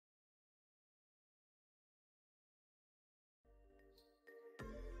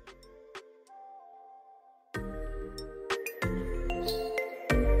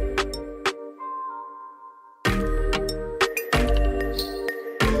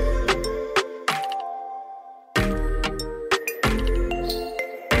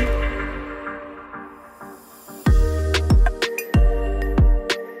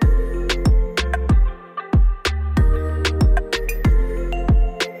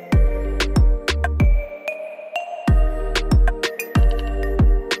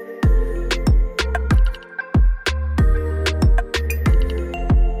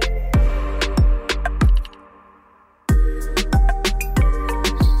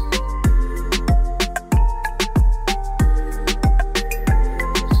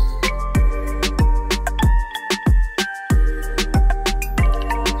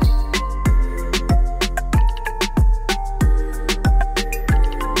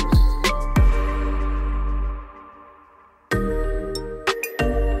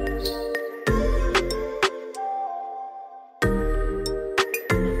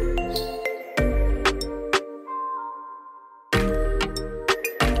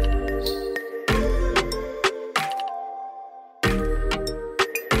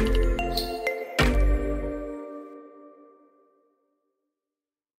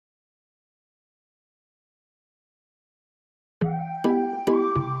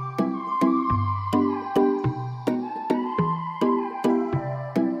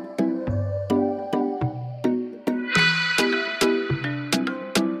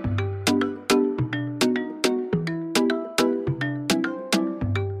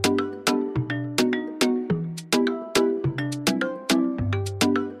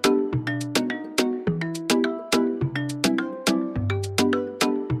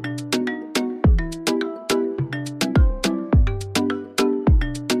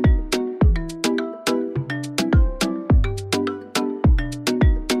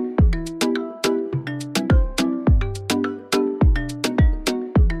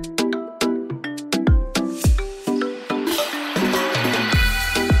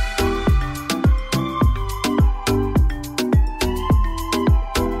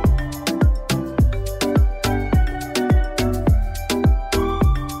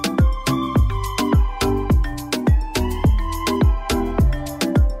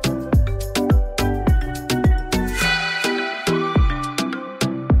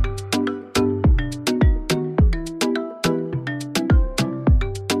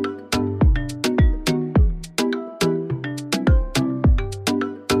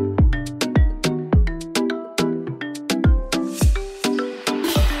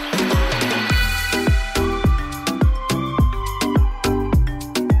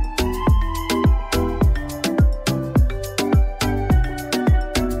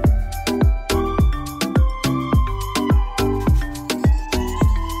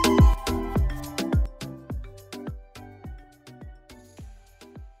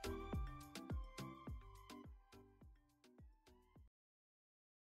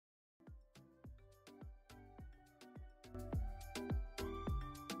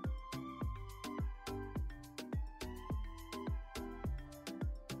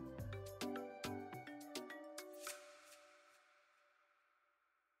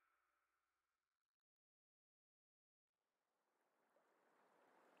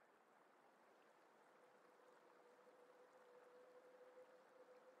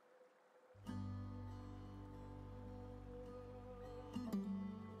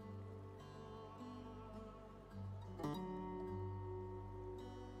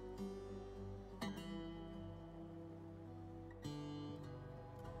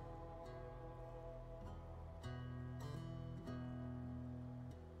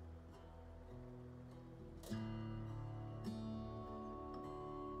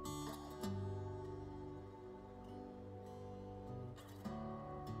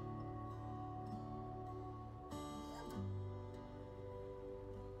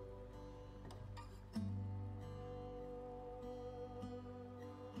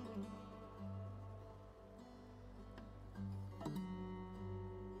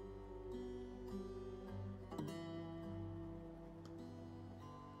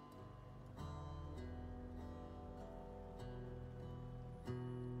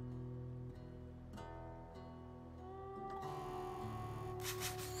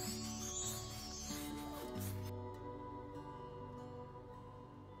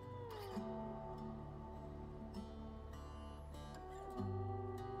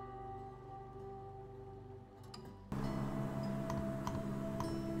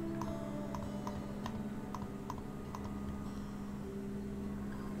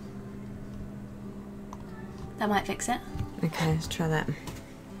That might fix it. Okay, let's try that.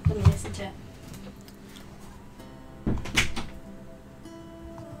 Let me listen to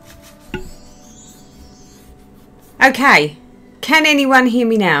it. Okay, can anyone hear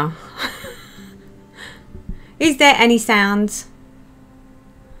me now? Is there any sounds?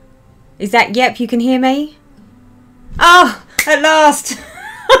 Is that, yep, you can hear me? Oh, at last.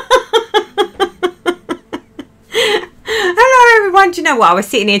 Hello everyone, do you know what? I was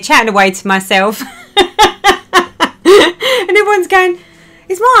sitting here chatting away to myself. And everyone's going,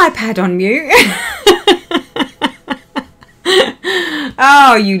 is my iPad on mute?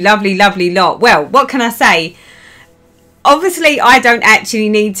 Oh, you lovely, lovely lot. Well, what can I say? Obviously, I don't actually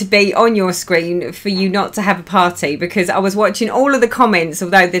need to be on your screen for you not to have a party, because I was watching all of the comments,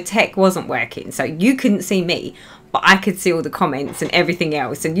 although the tech wasn't working. So you couldn't see me, but I could see all the comments and everything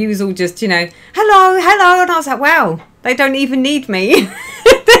else. And you was all just, you know, hello, hello. And I was like, wow, they don't even need me.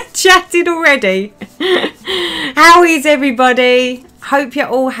 They're chatted already. How is everybody? Hope you're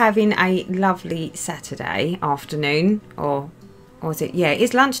all having a lovely Saturday afternoon, or is it? Yeah,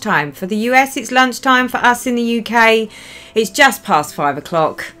 it's lunchtime. For the US, it's lunchtime. For us in the UK, it's just past 5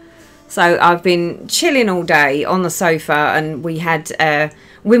 o'clock. So I've been chilling all day on the sofa, and we had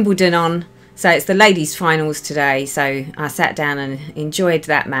Wimbledon on. So it's the ladies' finals today. So I sat down and enjoyed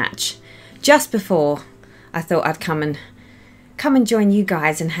that match. Just before I thought I'd come and join you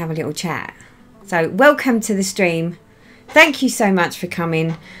guys and have a little chat. So welcome to the stream. Thank you so much for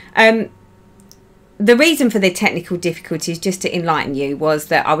coming. The reason for the technical difficulties, just to enlighten you, was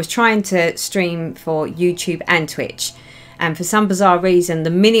that I was trying to stream for YouTube and Twitch, and for some bizarre reason, the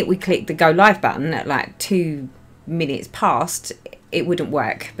minute we clicked the go live button at like 2 minutes past, it wouldn't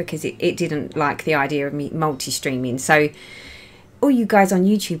work, because it didn't like the idea of me multi-streaming. So all you guys on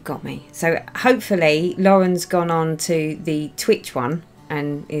YouTube got me. So hopefully Lauren's gone on to the Twitch one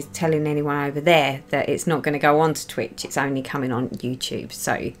and is telling anyone over there that it's not going to go on to Twitch, it's only coming on YouTube.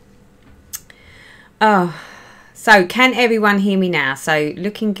 So so can everyone hear me now? So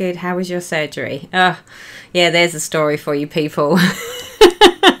looking good. How was your surgery? Oh, yeah, there's a story for you people.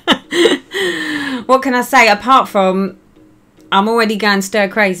 What can I say apart from I'm already going stir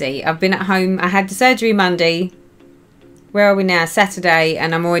crazy? I've been at home. I had the surgery Monday. Where are we now? Saturday,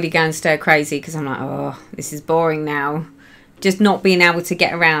 and I'm already going stir crazy because I'm like, oh, this is boring now. Just not being able to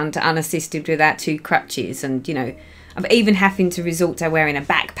get around unassisted without 2 crutches, and you know, I'm even having to resort to wearing a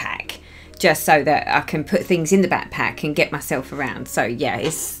backpack, just so that I can put things in the backpack and get myself around. So yeah,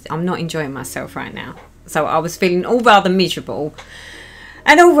 I'm not enjoying myself right now. So I was feeling all rather miserable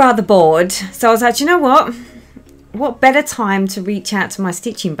and all rather bored. So I was like, you know what better time to reach out to my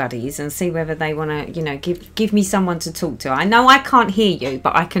stitching buddies and see whether they want to, you know, give me someone to talk to. I know I can't hear you,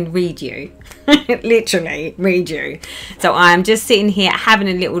 but I can read you. Literally read you. So I'm just sitting here having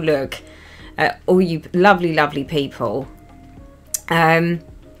a little look at all you lovely, lovely people.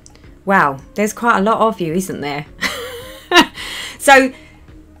 Wow, there's quite a lot of you, isn't there? So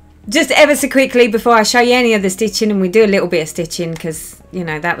just ever so quickly before I show you any of the stitching, and we do a little bit of stitching because, you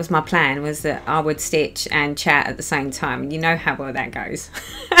know, that was my plan, was that I would stitch and chat at the same time. You know how well that goes.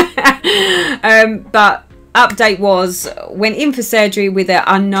 But update was, went in for surgery with an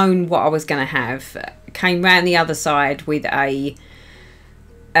unknown what I was going to have. Came round the other side with a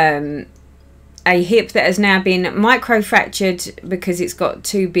hip that has now been micro-fractured because it's got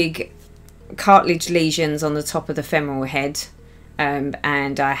 2 big cartilage lesions on the top of the femoral head,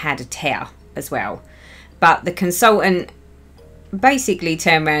 and I had a tear as well. But the consultant basically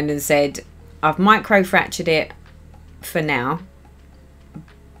turned around and said, I've micro-fractured it for now,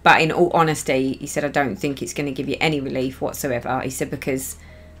 but in all honesty, he said, I don't think it's going to give you any relief whatsoever. He said, because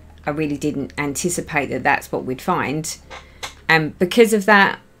I really didn't anticipate that that's what we'd find, and because of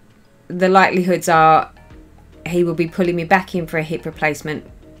that, the likelihoods are he will be pulling me back in for a hip replacement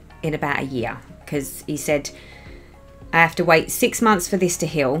in about a year, because he said I have to wait 6 months for this to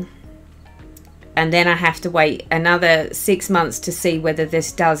heal, and then I have to wait another 6 months to see whether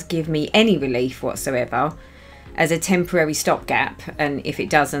this does give me any relief whatsoever as a temporary stopgap, and if it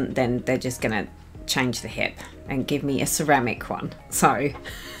doesn't, then they're just gonna change the hip and give me a ceramic one. So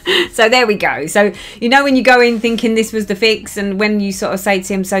there we go. So, you know, when you go in thinking this was the fix, and when you sort of say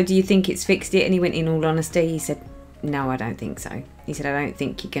to him, so do you think it's fixed it? And he went, in all honesty, he said, no, I don't think so. He said, I don't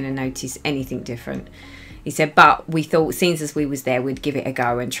think you're going to notice anything different. He said, but we thought, since as we was there, we'd give it a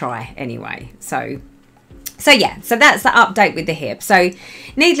go and try anyway. So yeah, so that's the update with the hip. So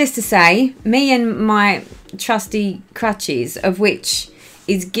needless to say, me and my trusty crutches, of which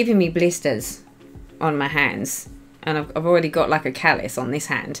is giving me blisters on my hands, and I've already got like a callus on this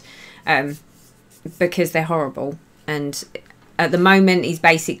hand, because they're horrible. And at the moment, he's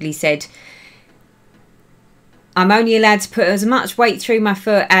basically said I'm only allowed to put as much weight through my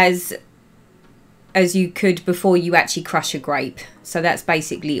foot as you could before you actually crush a grape. So that's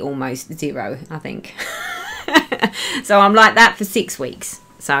basically almost 0, I think. So I'm like that for 6 weeks.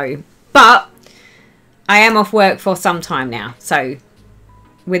 So, but I am off work for some time now. So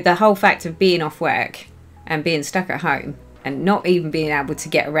with the whole fact of being off work and being stuck at home and not even being able to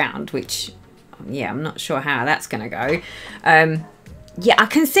get around, which, yeah, I'm not sure how that's going to go. Yeah, I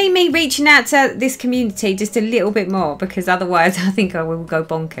can see me reaching out to this community just a little bit more, because otherwise I think I will go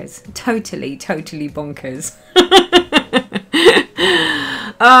bonkers. Totally bonkers.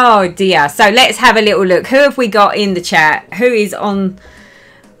 Oh dear. So let's have a little look. Who have we got in the chat? Who is on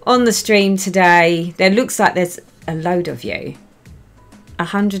the stream today? There looks like there's a load of you.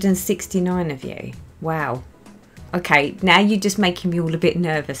 169 of you. Wow. Okay, now you're just making me all a bit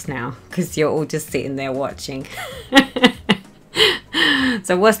nervous now, because you're all just sitting there watching.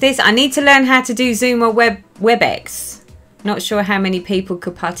 So what's this? I need to learn how to do Zoom or WebEx. Not sure how many people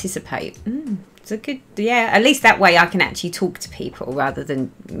could participate. It's a good, yeah, at least that way I can actually talk to people rather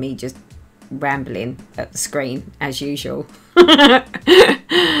than me just rambling at the screen as usual.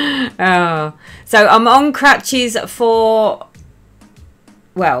 Oh, so I'm on crutches for,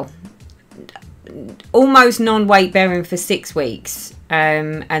 well, almost non-weight bearing for 6 weeks.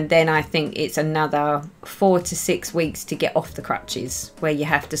 And then I think it's another 4 to 6 weeks to get off the crutches, where you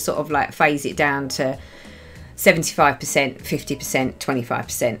have to sort of like phase it down to 75%, 50%,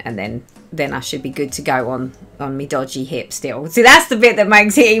 25%, and then I should be good to go on my dodgy hip still. See, that's the bit that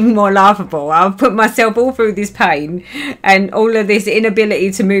makes it even more laughable. I've put myself all through this pain and all of this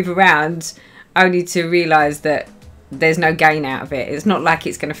inability to move around, only to realise that there's no gain out of it. It's not like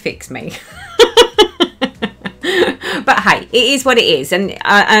it's going to fix me. But hey, it is what it is. And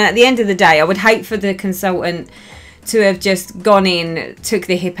at the end of the day, I would hate for the consultant to have just gone in, took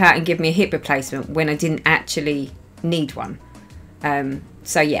the hip out and given me a hip replacement when I didn't actually need one.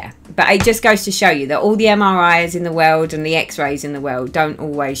 So yeah, but it just goes to show you that all the MRIs in the world and the X-rays in the world don't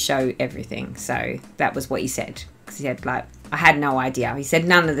always show everything. So that was what he said. Because he said, like, I had no idea. He said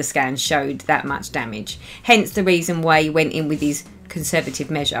none of the scans showed that much damage. Hence the reason why he went in with his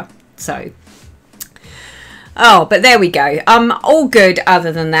conservative measure. So... oh, but there we go. All good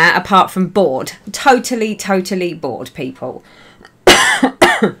other than that, apart from bored. Totally bored, people.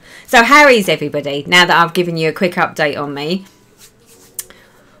 So how is everybody, now that I've given you a quick update on me?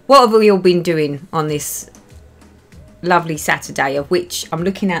 What have we all been doing on this lovely Saturday, of which I'm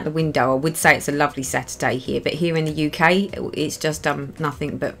looking out the window? I would say it's a lovely Saturday here, but here in the UK, it's just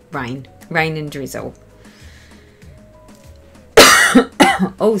nothing but rain and drizzle.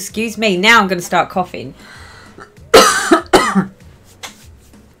 Oh, excuse me. Now I'm going to start coughing.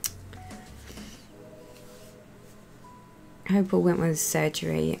 I hope all went with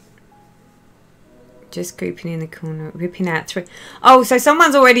surgery. Just grouping in the corner, ripping out 3. Oh, so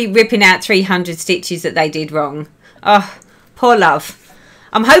someone's already ripping out 300 stitches that they did wrong. Oh, poor love.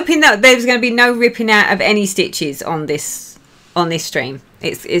 I'm hoping that there's going to be no ripping out of any stitches on this stream.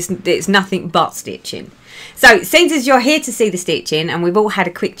 It's nothing but stitching. So, since as you're here to see the stitching, and we've all had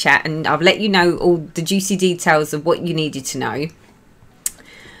a quick chat, and I've let you know all the juicy details of what you needed to know,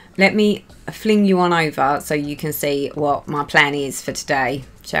 let me fling you on over so you can see what my plan is for today,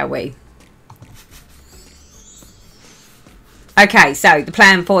 shall we? Okay, so the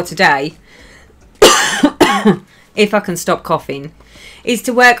plan for today, if I can stop coughing, is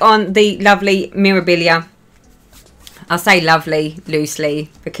to work on the lovely Mirabilia. I'll say lovely loosely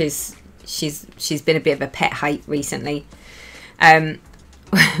because she's been a bit of a pet hate recently.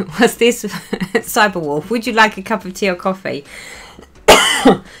 What's this? Cyberwolf, would you like a cup of tea or coffee?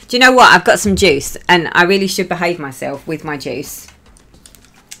 Do you know what? I've got some juice and I really should behave myself with my juice.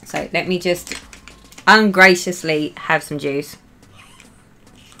 So let me just ungraciously have some juice.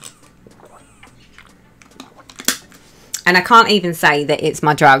 And I can't even say that it's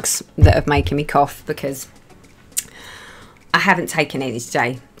my drugs that have making me cough, because I haven't taken any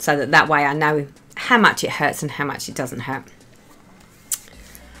today, so that way I know how much it hurts and how much it doesn't hurt.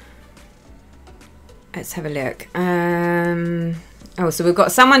 Let's have a look. Oh, so we've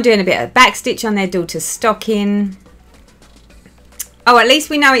got someone doing a bit of back stitch on their daughter's stocking. Oh, at least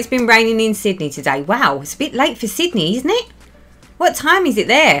we know it's been raining in Sydney today. Wow, it's a bit late for Sydney, isn't it? What time is it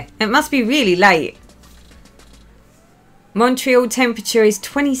there? It must be really late. Montreal temperature is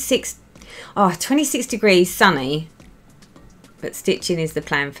 26 degrees, sunny. But stitching is the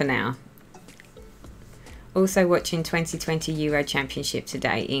plan for now. Also watching 2020 Euro Championship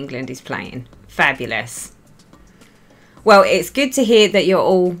today. England is playing. Fabulous. Well, it's good to hear that you're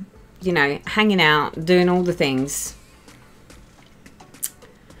all, you know, hanging out, doing all the things.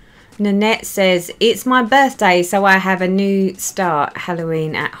 Nanette says, it's my birthday, so I have a new start.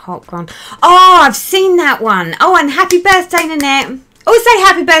 Halloween at Hot Ground. Oh, I've seen that one. Oh, and happy birthday, Nanette. Always say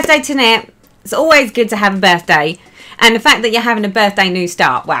happy birthday to Nanette. It's always good to have a birthday. And the fact that you're having a birthday new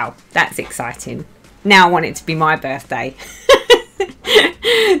start, wow, that's exciting. Now I want it to be my birthday.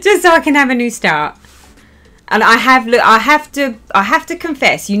 Just so I can have a new start. And I have to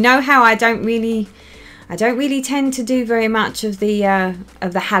confess, you know how I don't really tend to do very much of the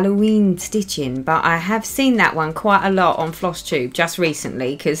Halloween stitching, but I have seen that one quite a lot on FlossTube just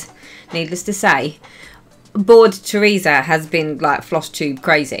recently, because needless to say, bored Teresa has been like FlossTube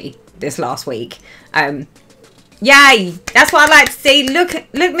crazy this last week. Yay! That's what I like to see. Look,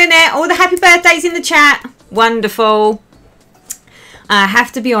 Nanette, all the happy birthdays in the chat. Wonderful. I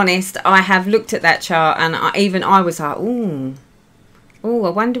have to be honest, I have looked at that chart and I was like, ooh, I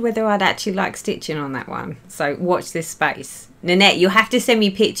wonder whether I'd actually like stitching on that one. So watch this space. Nanette, you'll have to send me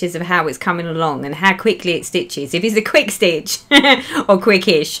pictures of how it's coming along and how quickly it stitches. If it's a quick stitch or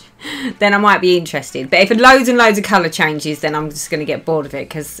quickish, then I might be interested. But if it's loads and loads of colour changes, then I'm just going to get bored of it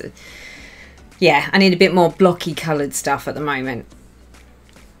because, yeah, I need a bit more blocky coloured stuff at the moment.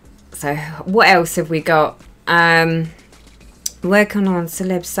 So what else have we got? Working on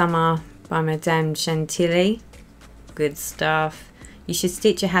Celeb Summer by Madame Chantilly. Good stuff. You should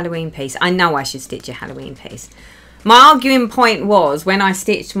stitch a Halloween piece. I know I should stitch a Halloween piece. My arguing point was when I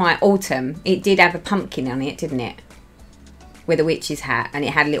stitched my autumn, it did have a pumpkin on it, didn't it? With a witch's hat, and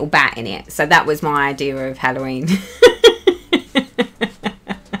it had a little bat in it. So that was my idea of Halloween.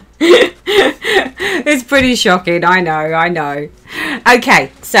 It's pretty shocking, I know.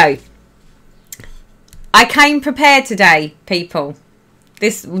 Okay, so I came prepared today, people.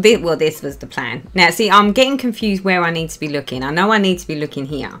 This was the plan. Now, see, I'm getting confused where I need to be looking. I know I need to be looking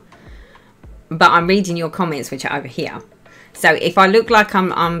here, but I'm reading your comments, which are over here. So if I look like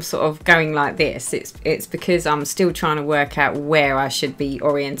I'm sort of going like this, it's because I'm still trying to work out where I should be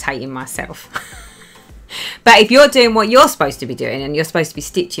orientating myself. But if you're doing what you're supposed to be doing and you're supposed to be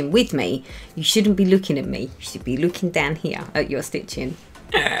stitching with me, you shouldn't be looking at me. You should be looking down here at your stitching.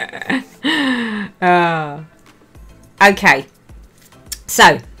 Okay,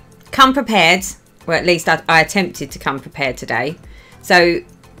 so come prepared, or at least I attempted to come prepared today. So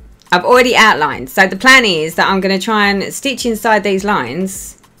I've already outlined. So the plan is that I'm going to try and stitch inside these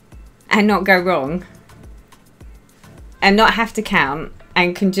lines and not go wrong and not have to count,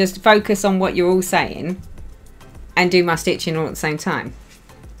 and can just focus on what you're all saying and do my stitching all at the same time.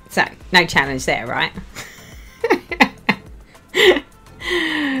 So no challenge there, right?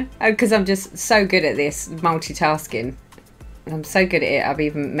 Because I'm just so good at this multitasking. I'm so good at it, I've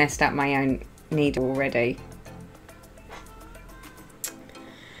even messed up my own needle already.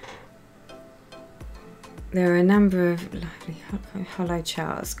 There are a number of lovely hollow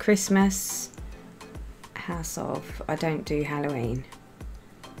charts. Christmas, House of, I don't do Halloween.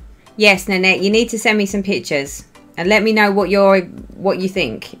 Yes, Nanette, you need to send me some pictures and let me know what you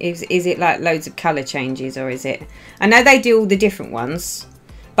think. Is it like loads of colour changes, or is it? I know they do all the different ones,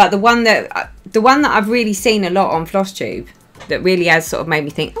 but the one that I've really seen a lot on FlossTube that really has sort of made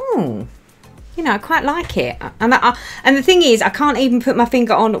me think, oh, you know, I quite like it. And the thing is, I can't even put my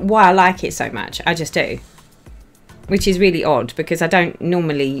finger on why I like it so much. I just do. Which is really odd, because I don't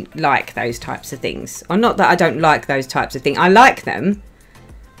normally like those types of things. Or not that I don't like those types of things. I like them,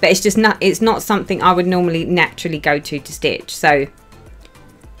 but it's not something I would normally naturally go to stitch. So,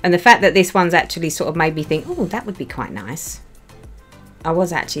 and the fact that this one's actually sort of made me think, oh, that would be quite nice. I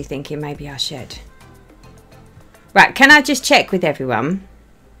was actually thinking maybe I should. Right, can I just check with everyone?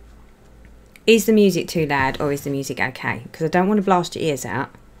 Is the music too loud, or is the music okay? Because I don't want to blast your ears out,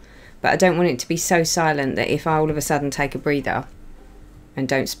 but I don't want it to be so silent that if I all of a sudden take a breather and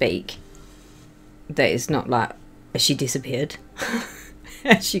don't speak, that it's not like, has she disappeared?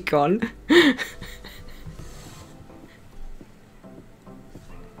 Has she gone?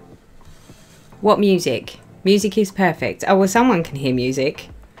 What music? Music is perfect. Oh, well, someone can hear music.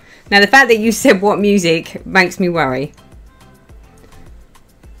 Now, the fact that you said what music makes me worry.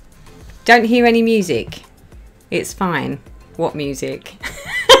 Don't hear any music. It's fine. What music?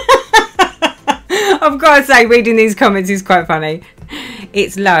 I've got to say, reading these comments is quite funny.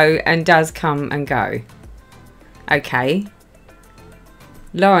 It's low and does come and go. Okay.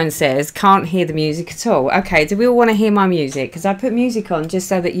 Lauren says, can't hear the music at all. Okay, do we all want to hear my music? Because I put music on just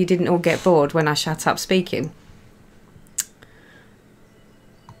so that you didn't all get bored when I shut up speaking.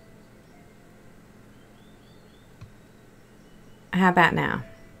 How about now?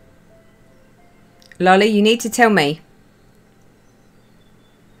 Lolly, you need to tell me.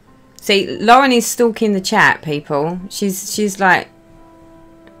 See, Lauren is stalking the chat, people. She's like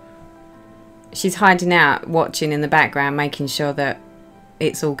She's hiding out, watching in the background, making sure that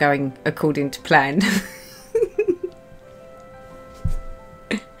it's all going according to plan.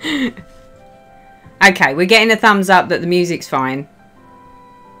 Okay, we're getting a thumbs up that the music's fine.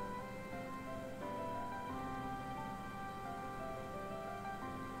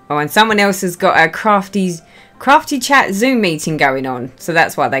 Oh, and someone else has got a crafty chat Zoom meeting going on, so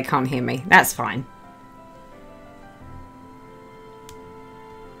that's why they can't hear me. That's fine.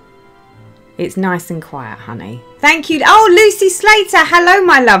 It's nice and quiet, honey. Thank you. Oh, Lucy Slater. Hello,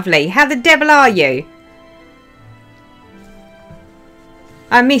 my lovely. How the devil are you?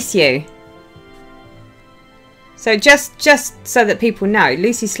 I miss you. So just so that people know,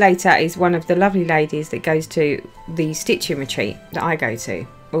 Lucy Slater is one of the lovely ladies that goes to the stitching retreat that I go to.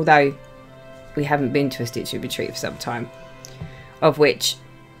 Although we haven't been to a stitching retreat for some time, of which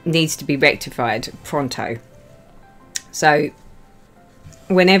needs to be rectified pronto. So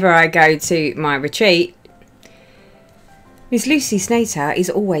whenever I go to my retreat, Miss Lucy Slater is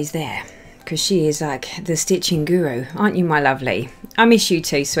always there because she is like the stitching guru, aren't you, my lovely? I miss you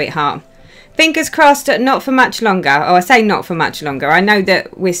too, sweetheart. Fingers crossed, not for much longer. Oh, I say not for much longer. I know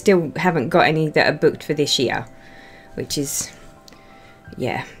that we still haven't got any that are booked for this year, which is,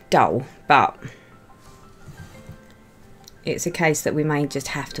 yeah, dull, but it's a case that we may just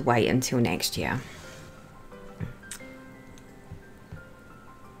have to wait until next year.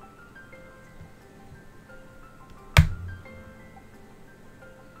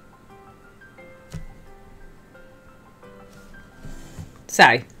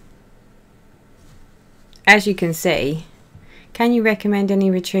 So, as you can see, can you recommend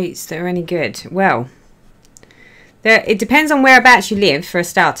any retreats that are any good? Well, it depends on whereabouts you live, for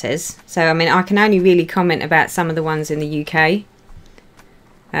starters. So, I mean, I can only really comment about some of the ones in the UK.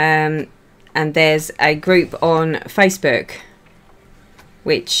 And there's a group on Facebook,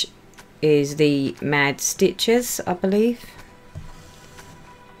 which is the Mad Stitchers, I believe.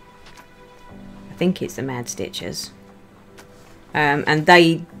 I think it's the Mad Stitchers. And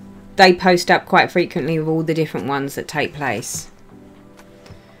they post up quite frequently with all the different ones that take place.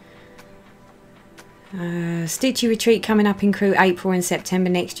 Stitchy retreat coming up in Crewe, April and September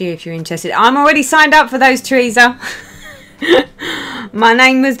next year if you're interested. I'm already signed up for those, Teresa. My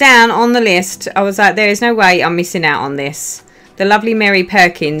name was down on the list. I was like, there is no way I'm missing out on this. The lovely Mary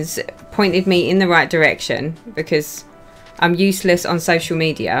Perkins pointed me in the right direction because I'm useless on social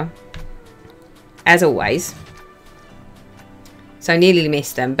media, as always. So I nearly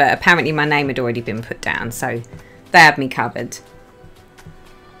missed them, but apparently my name had already been put down, so they had me covered.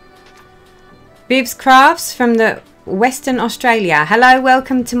 Bibs Crafts from the Western Australia. Hello,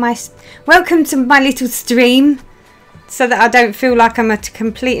 welcome to my little stream, so that I don't feel like I'm a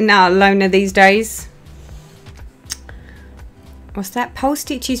complete and utter loner these days. What's that? Pole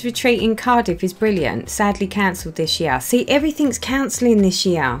Stitches retreat in Cardiff is brilliant. Sadly cancelled this year. See, everything's cancelling this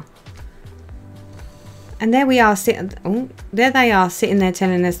year. And there we are sitting. Oh, there they are sitting there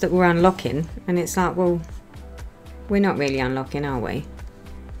telling us that we're unlocking, and it's like, well, we're not really unlocking, are we?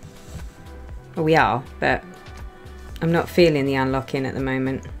 Well, we are, but I'm not feeling the unlocking at the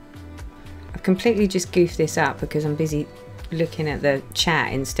moment. I've completely just goofed this up because I'm busy looking at the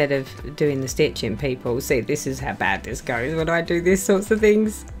chat instead of doing the stitching, people. See, this is how bad this goes when I do these sorts of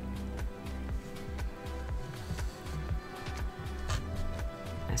things.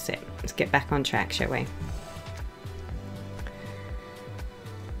 That's it. Let's get back on track, shall we?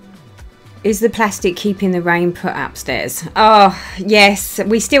 Is the plastic keeping the rain put upstairs? Oh, yes.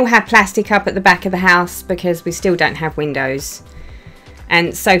 We still have plastic up at the back of the house because we still don't have windows.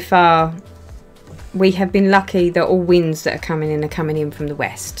 And so far, we have been lucky that all winds that are coming in from the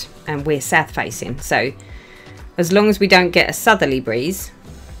west. And we're south facing. So, as long as we don't get a southerly breeze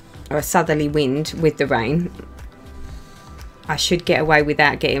or a southerly wind with the rain, I should get away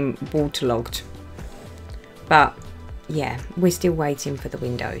without getting waterlogged. But, yeah, we're still waiting for the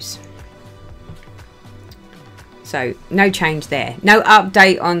windows. So no change there. No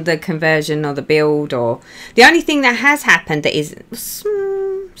update on the conversion or the build, or the only thing that has happened that is,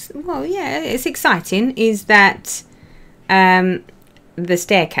 well, yeah, it's exciting, is that the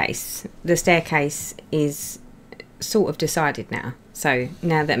staircase is sort of decided now. So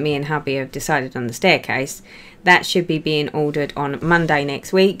now that me and hubby have decided on the staircase, that should be being ordered on Monday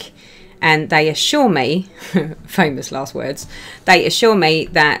next week. And they assure me, famous last words, they assure me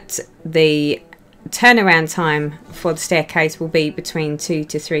that the turnaround time for the staircase will be between 2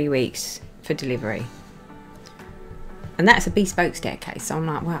 to 3 weeks for delivery. And that's a bespoke staircase, so I'm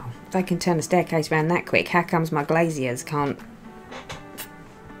like, wow, if they can turn a staircase around that quick, how comes my glaziers can't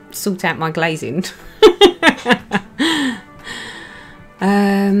sort out my glazing?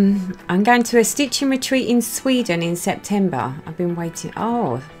 I'm going to a stitching retreat in Sweden in September. I've been waiting.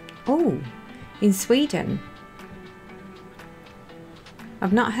 Oh, in Sweden.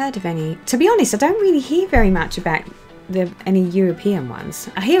 I've not heard of any. To be honest, I don't really hear very much about any European ones.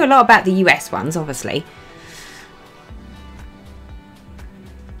 I hear a lot about the US ones, obviously.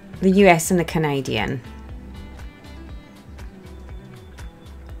 The US and the Canadian.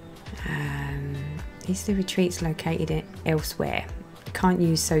 Is the retreats located elsewhere? Can't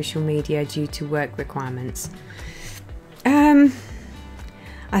use social media due to work requirements. I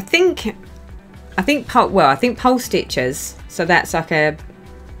think pole stitchers. So that's like a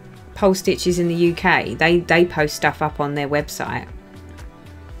pole stitches in the UK. They post stuff up on their website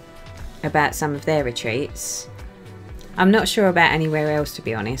about some of their retreats. I'm not sure about anywhere else, to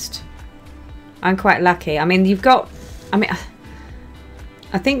be honest. I'm quite lucky. I mean, you've got.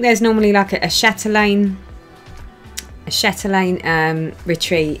 I think there's normally like a chatelaine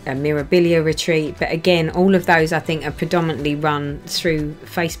retreat, a Mirabilia retreat, but again, all of those I think are predominantly run through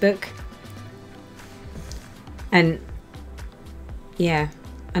Facebook. And yeah,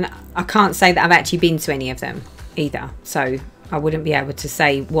 and I can't say that I've actually been to any of them either, so I wouldn't be able to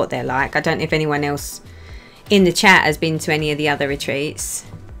say what they're like. I don't know if anyone else in the chat has been to any of the other retreats.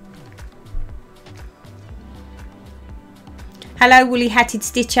 Hello, Woolly Hatted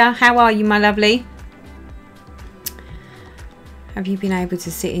Stitcher. How are you, my lovely? Have you been able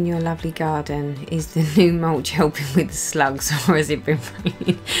to sit in your lovely garden? Is the new mulch helping with the slugs, or has it been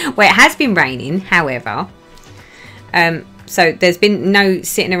raining? Well, it has been raining, however. So there's been no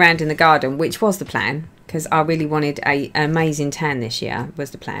sitting around in the garden, which was the plan, because I really wanted an amazing tan this year, was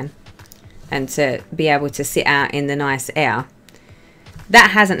the plan. And to be able to sit out in the nice air.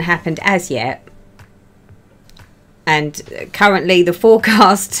 That hasn't happened as yet. And currently the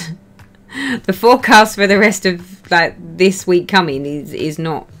forecast for the rest of like this week coming is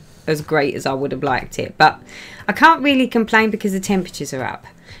not as great as I would have liked it, but I can't really complain because the temperatures are up.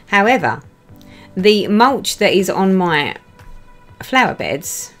 However, the mulch that is on my flower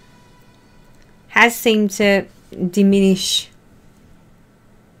beds has seemed to diminish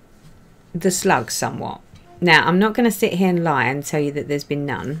the slugs somewhat. Now, I'm not going to sit here and lie and tell you that there's been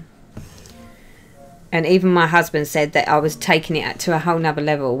none. And even my husband said that I was taking it to a whole nother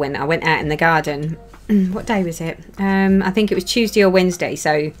level when I went out in the garden. What day was it? I think it was Tuesday or Wednesday.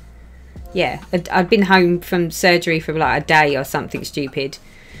 So, yeah, I'd been home from surgery for like a day or something stupid.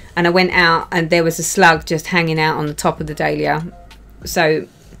 And I went out and there was a slug just hanging out on the top of the dahlia. So,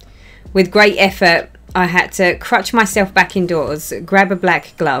 with great effort, I had to crutch myself back indoors, grab a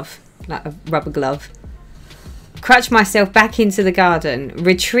black glove, like a rubber glove. Crutch myself back into the garden,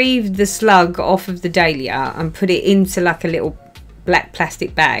 retrieve the slug off of the dahlia and put it into like a little black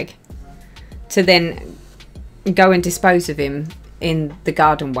plastic bag to then go and dispose of him in the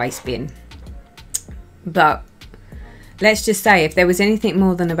garden waste bin. But let's just say if there was anything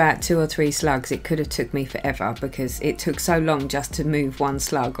more than about 2 or 3 slugs, it could have took me forever because it took so long just to move one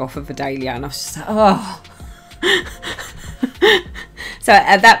slug off of a dahlia, and I was just like, oh. So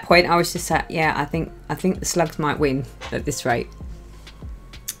at that point I was just like, yeah, I think the slugs might win at this rate.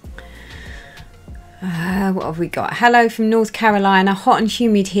 What have we got? Hello from North Carolina. Hot and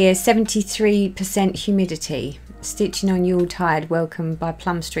humid here, 73% humidity. Stitching on Yuletide. Welcome by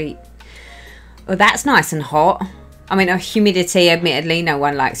Plum Street. Oh, that's nice and hot. I mean, humidity, admittedly, no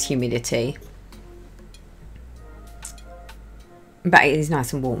one likes humidity. But it is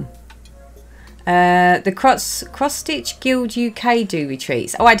nice and warm. The Cross Stitch Guild UK do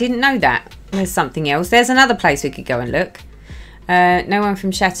retreats. Oh, I didn't know that. There's something else. There's another place we could go and look. No one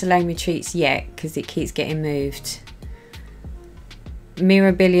from Chatelaine retreats yet because it keeps getting moved.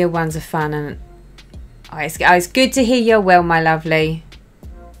 Mirabilia ones are fun, and it's good to hear you're well, my lovely.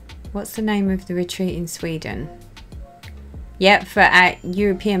 What's the name of the retreat in Sweden? Yep, for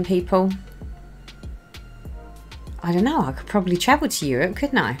European people. I don't know. I could probably travel to Europe,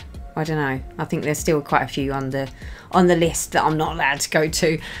 couldn't I? I don't know. I think there's still quite a few on the list that I'm not allowed to go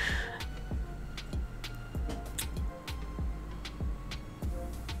to.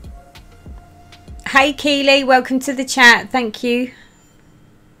 Hey Keely, welcome to the chat. Thank you.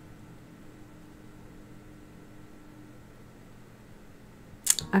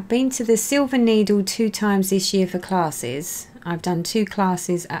 I've been to the Silver Needle 2 times this year for classes. I've done 2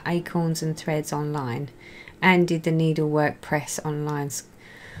 classes at Acorns and Threads online and did the needlework press online.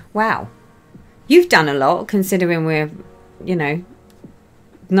 Wow, you've done a lot considering we're, you know,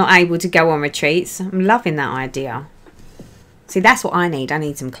 not able to go on retreats. I'm loving that idea. See, that's what I need. I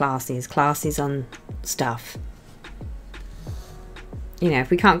need some classes on stuff. You know, if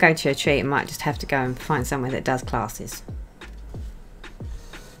we can't go to a retreat, I might just have to go and find somewhere that does classes.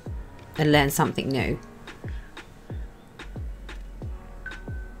 and learn something new.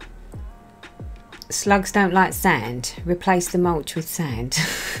 Slugs don't like sand. Replace the mulch with sand.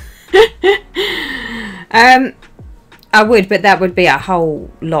 I would, but that would be a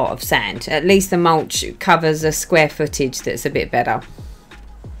whole lot of sand. At least the mulch covers a square footage that's a bit better.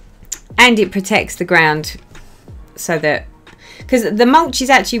 And it protects the ground so that... Because the mulch is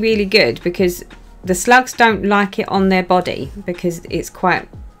actually really good because the slugs don't like it on their body because it's quite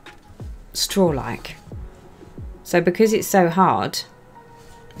straw-like. So because it's so hard,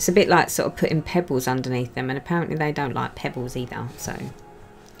 it's a bit like sort of putting pebbles underneath them, and apparently they don't like pebbles either. So,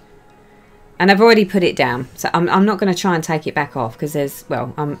 and I've already put it down, so I'm not going to try and take it back off because there's,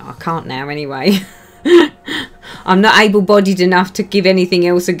 well, I can't now anyway. I'm not able-bodied enough to give anything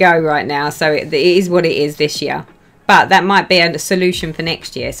else a go right now, so it is what it is this year. But that might be a solution for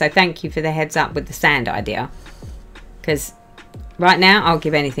next year. So thank you for the heads up with the sand idea, because right now I'll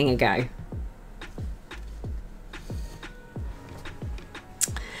give anything a go.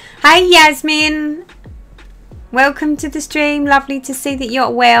 Hi Yasmin, welcome to the stream. Lovely to see that you're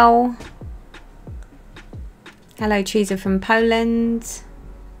well. Hello Teresa from Poland.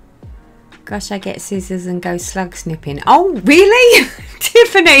 Gosh, I get scissors and go slug snipping. Oh really?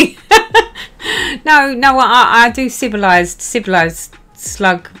 Tiffany. no, I do civilized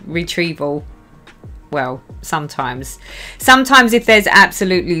slug retrieval. Well, sometimes if there's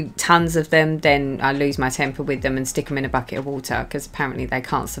absolutely tons of them, then I lose my temper with them and stick them in a bucket of water, because apparently they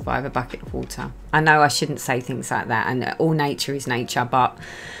can't survive a bucket of water. I know I shouldn't say things like that, and all nature is nature, but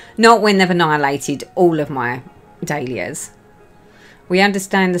not when they've annihilated all of my dahlias. We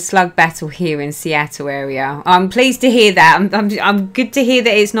understand the slug battle here in Seattle area. I'm pleased to hear that. I'm good to hear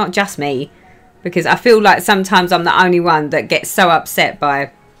that it's not just me, because I feel like sometimes I'm the only one that gets so upset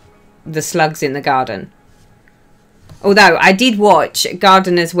by the slugs in the garden. Although I did watch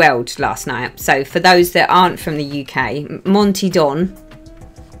Gardener's World last night. So for those that aren't from the UK, Monty Don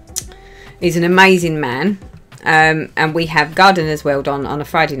is an amazing man. And we have Gardener's World on a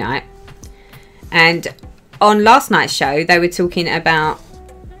Friday night. And on last night's show, they were talking about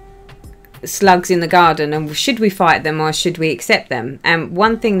slugs in the garden and should we fight them or should we accept them. And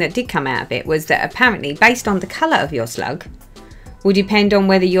one thing that did come out of it was that apparently based on the colour of your slug will depend on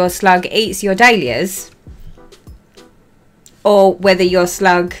whether your slug eats your dahlias or whether your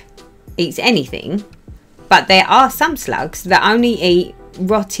slug eats anything. But there are some slugs that only eat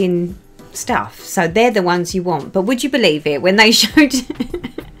rotting stuff, so they're the ones you want. But would you believe it, when they showed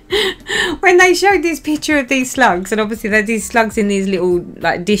when they showed this picture of these slugs, and obviously there's these slugs in these little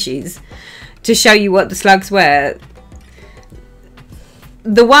like dishes to show you what the slugs were,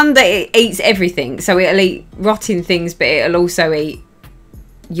 the one that eats everything, so it'll eat rotting things, but it'll also eat,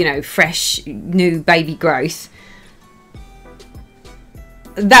 you know, fresh new baby growth,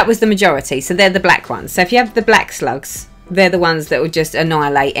 that was the majority. So they're the black ones. So if you have the black slugs, they're the ones that will just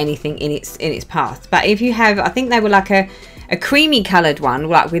annihilate anything in its path. But if you have, I think they were like a creamy coloured one,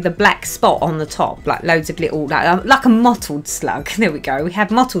 like with a black spot on the top, like loads of little, like a mottled slug. There we go. We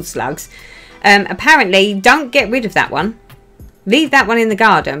have mottled slugs. Apparently, don't get rid of that one. Leave that one in the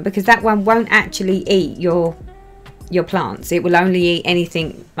garden, because that one won't actually eat your plants. It will only eat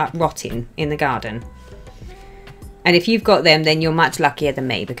anything like rotting in the garden. And if you've got them, then you're much luckier than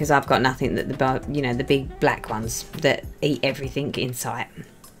me, because I've got nothing that the big black ones that eat everything in sight,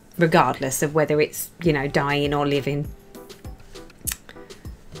 regardless of whether it's, you know, dying or living.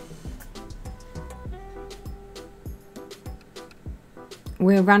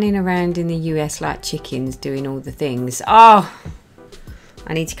 We're running around in the US like chickens doing all the things. Oh,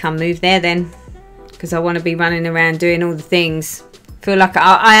 I need to come move there then, because I want to be running around doing all the things. Feel like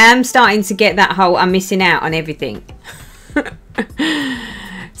I am starting to get that whole I'm missing out on everything.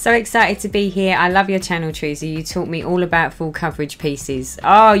 So excited to be here. I love your channel, Teresa. You taught me all about full coverage pieces.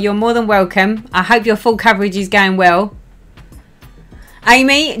 Oh, you're more than welcome. I hope your full coverage is going well.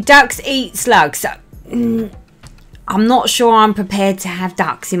 Amy, ducks eat slugs. I'm not sure I'm prepared to have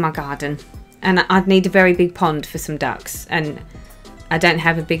ducks in my garden, and I'd need a very big pond for some ducks, and I don't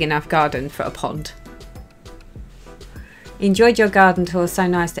have a big enough garden for a pond. Enjoyed your garden tour. So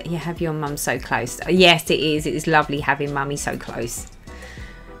nice that you have your mum so close. Yes, it is. It is lovely having mummy so close.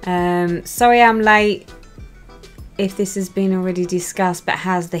 Sorry I'm late if this has been already discussed, but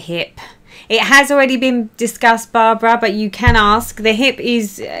how's the hip? It has already been discussed, Barbara, but you can ask. The hip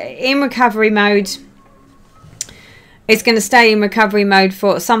is in recovery mode. It's going to stay in recovery mode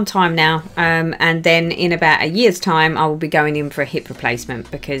for some time now, and then in about a year's time I will be going in for a hip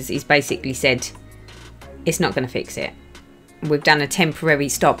replacement, because he's basically said it's not going to fix it. We've done a temporary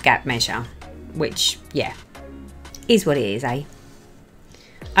stopgap measure, which, yeah, is what it is, eh?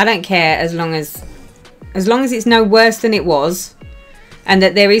 I don't care as long as it's no worse than it was, and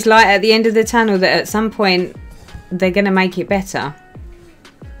that there is light at the end of the tunnel, that at some point they're going to make it better.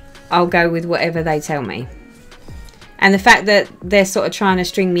 I'll go with whatever they tell me. And the fact that they're sort of trying to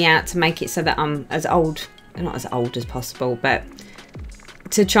string me out to make it so that I'm as old, not as old as possible, but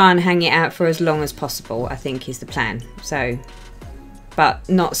to try and hang it out for as long as possible, I think is the plan. So, but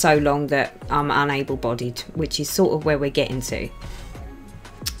not so long that I'm unable-bodied, which is sort of where we're getting to.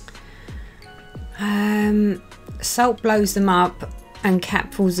 Salt blows them up and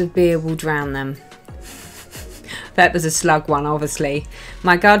capfuls of beer will drown them. That was a slug one, obviously.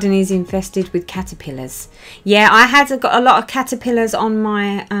 My garden is infested with caterpillars. Yeah, I had got a lot of caterpillars on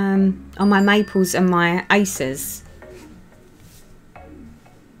my maples and my acers.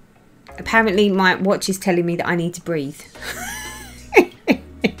 Apparently my watch is telling me that I need to breathe.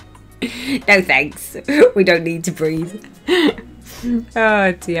 No thanks. We don't need to breathe.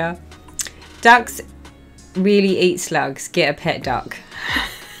 Oh dear. Ducks really eat slugs. Get a pet duck.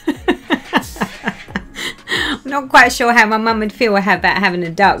 I'm not quite sure how my mum would feel about having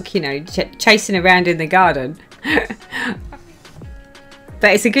a duck, you know, chasing around in the garden.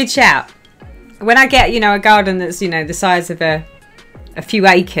 But it's a good shout. When I get, you know, a garden that's, you know, the size of a few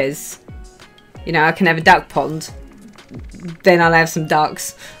acres, you know, I can have a duck pond. Then I'll have some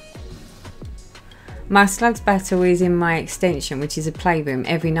ducks. My slugs battle is in my extension, which is a playroom.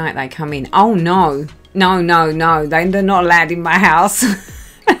 Every night they come in. Oh no. No, no, no. They're not allowed in my house.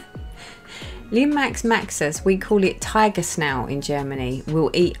 Limax maxus, we call it tiger snout in Germany,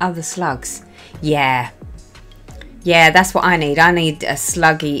 will eat other slugs. Yeah. Yeah, that's what I need. I need a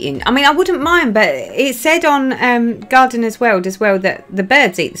slug eating. I mean, I wouldn't mind, but it said on Gardener's World as well that the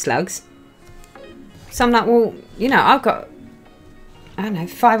birds eat the slugs. So I'm like, well, you know, I've got, I don't know,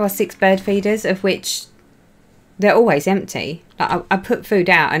 5 or 6 bird feeders, of which they're always empty. Like, I put food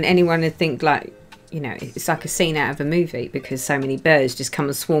out and anyone would think like, you know, it's like a scene out of a movie because so many birds just come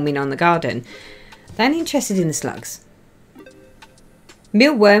and swarm in on the garden. They're only interested in the slugs.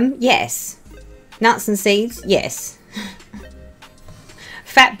 Mealworm, yes. Nuts and seeds, yes.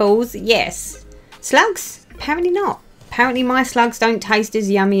 Fat balls, yes. Slugs, apparently not. Apparently my slugs don't taste as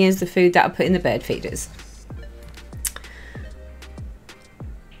yummy as the food that I put in the bird feeders.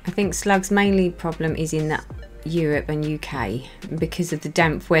 I think slugs' mainly problem is in that Europe and UK because of the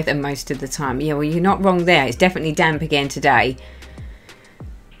damp weather most of the time. Yeah, well, you're not wrong there. It's definitely damp again today.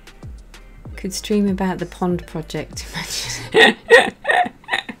 Could stream about the pond project.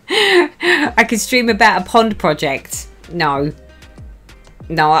 I could stream about a pond project. No.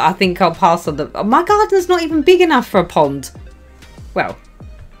 No, I think I'll pass on the... My garden's not even big enough for a pond. Well,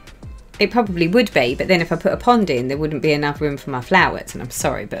 it probably would be, but then if I put a pond in, there wouldn't be enough room for my flowers. And I'm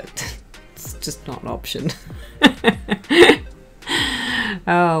sorry, but it's just not an option.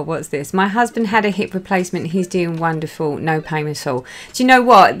 Oh, what's this? My husband had a hip replacement. He's doing wonderful. No pain at all. Do you know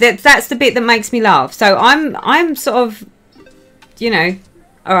what? That's the bit that makes me laugh. So I'm sort of, you know,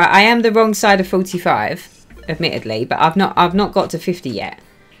 all right. I am the wrong side of 45, admittedly, but I've not got to 50 yet.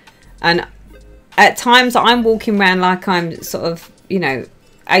 And at times I'm walking around like I'm sort of, you know,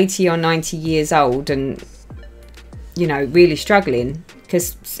 80 or 90 years old and, you know, really struggling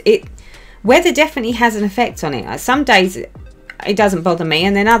because weather definitely has an effect on it. Some days it doesn't bother me,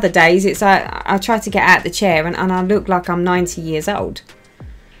 and then other days it's I try to get out the chair and I look like I'm 90 years old.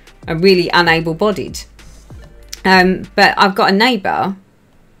 I'm really unable-bodied. But I've got a neighbour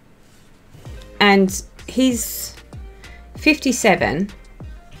and he's 57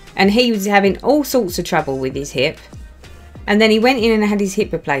 and he was having all sorts of trouble with his hip. And then he went in and had his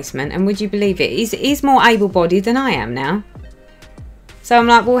hip replacement, and would you believe it? He's more able-bodied than I am now. So I'm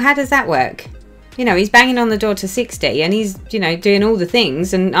like, well, how does that work? You know, he's banging on the door to 60 and he's, you know, doing all the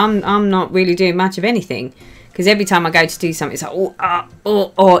things, and I'm not really doing much of anything. Because every time I go to do something, it's like,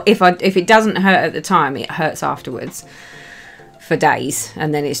 or if it doesn't hurt at the time, it hurts afterwards for days,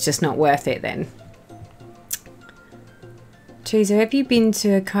 and then it's just not worth it then. Teresa, have you been to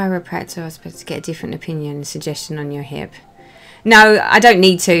a chiropractor? I was supposed to get a different opinion and suggestion on your hip. No, I don't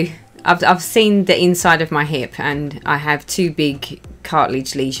need to. I've seen the inside of my hip and I have 2 big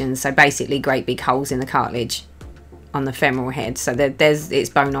cartilage lesions. So basically great big holes in the cartilage on the femoral head. So it's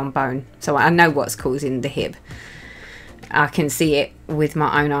bone on bone. So I know what's causing the hip. I can see it with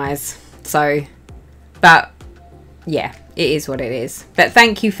my own eyes. So, but yeah, it is what it is. But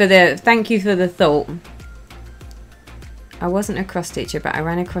thank you for the thought. I wasn't a cross stitcher, but I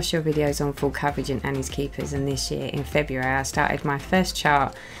ran across your videos on full coverage and Annie's Keepers, and this year in February I started my first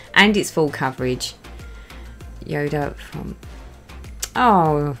chart and it's full coverage. Yoda from...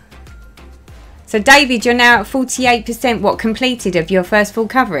 Oh, So David, you're now at 48%, what, completed of your first full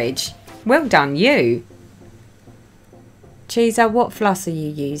coverage? Well done, you. Teresa, what floss are you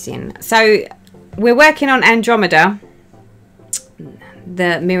using? So we're working on Andromeda,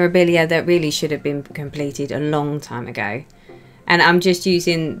 the Mirabilia that really should have been completed a long time ago. And I'm just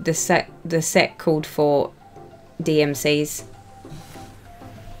using the set called for DMCs.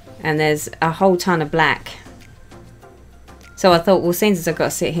 And there's a whole ton of black. So I thought, well, since I've got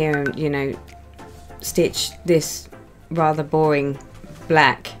to sit here and, you know, stitch this rather boring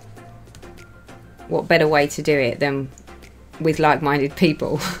black, what better way to do it than with like-minded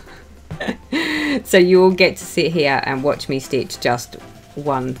people? So you all get to sit here and watch me stitch just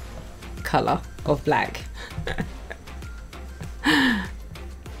one colour of black.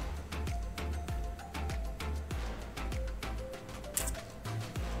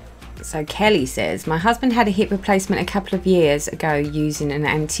 So Kelly says, my husband had a hip replacement a couple of years ago using an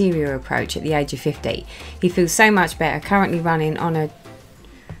anterior approach at the age of 50. He feels so much better, currently running on a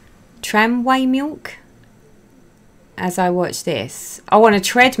tramway milk as I watch this. Oh, on a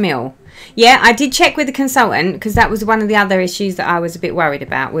treadmill. Yeah, I did check with the consultant because that was one of the other issues that I was a bit worried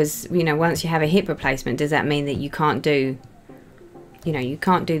about was, you know, once you have a hip replacement, does that mean that you can't do, you know, you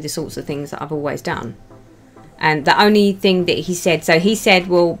can't do the sorts of things that I've always done? And the only thing that he said, so he said,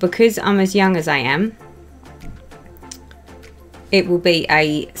 well, because I'm as young as I am, it will be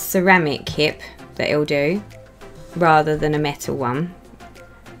a ceramic hip that he'll do rather than a metal one,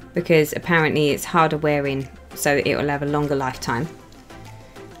 because apparently it's harder wearing, so it will have a longer lifetime.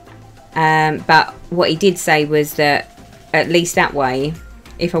 But what he did say was that at least that way,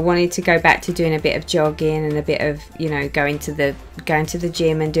 if I wanted to go back to doing a bit of jogging and a bit of, you know, going to the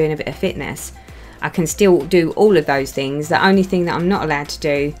gym and doing a bit of fitness, I can still do all of those things. The only thing that I'm not allowed to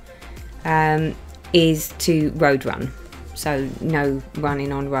do is to road run. So no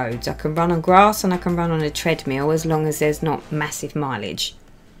running on roads. I can run on grass and I can run on a treadmill as long as there's not massive mileage,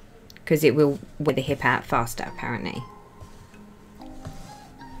 because it will wear the hip out faster apparently.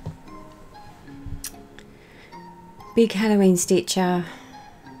 Big Halloween stitcher.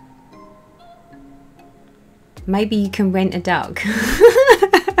 Maybe you can rent a duck.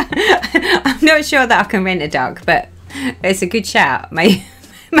 I'm not sure that I can rent a duck, but it's a good shout. Maybe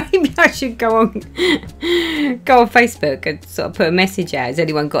I should go on Facebook and sort of put a message out. Has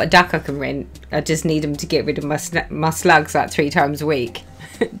anyone got a duck I can rent? I just need them to get rid of my slugs like 3 times a week.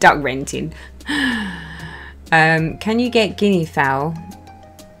 Duck renting. Can you get guinea fowl?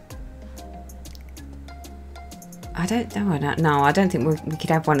 I don't know. No, I don't think we could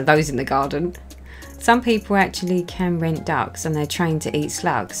have one of those in the garden. Some people actually can rent ducks and they're trained to eat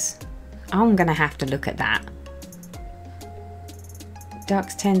slugs. I'm going to have to look at that.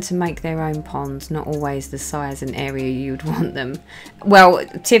 Ducks tend to make their own ponds, not always the size and area you'd want them. Well,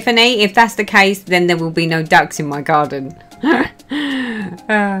 Tiffany, if that's the case, then there will be no ducks in my garden.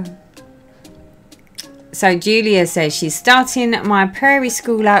 So Julia says she's starting my Prairie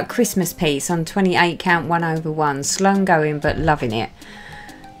Schooler Christmas piece on 28 count 1/1. Slow going but loving it.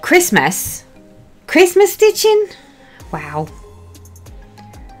 Christmas stitching? Wow.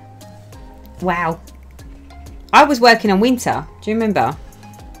 Wow. I was working on winter, do you remember?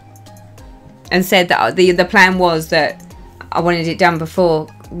 And said that the plan was that I wanted it done before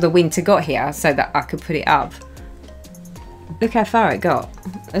the winter got here so that I could put it up. Look how far it got.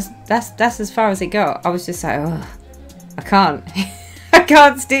 That's as far as it got. I was just like, oh, I can't. I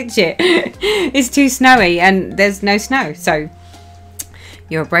can't stitch it. It's too snowy and there's no snow. So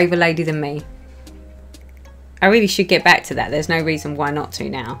you're a braver lady than me. I really should get back to that. There's no reason why not to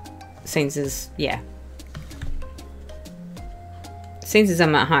now. Since as, yeah. Since as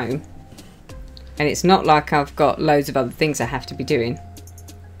I'm at home. And it's not like I've got loads of other things I have to be doing.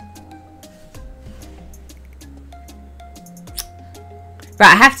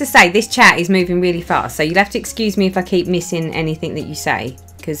 Right, I have to say, this chat is moving really fast. So you'll have to excuse me if I keep missing anything that you say.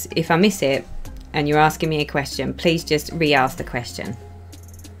 Because if I miss it and you're asking me a question, please just re-ask the question.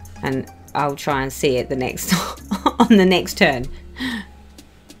 And I'll try and see it the next on the next turn.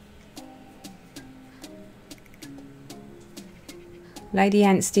 Lady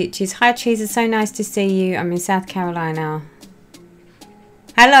Ant Stitches. Hi Teresa, so nice to see you. I'm in South Carolina.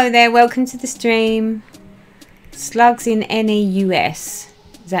 Hello there, welcome to the stream. Slugs in NE US.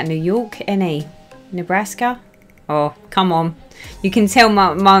 Is that New York? NE? Nebraska? Oh, come on. You can tell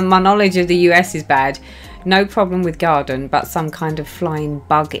my knowledge of the US is bad. No problem with garden, but some kind of flying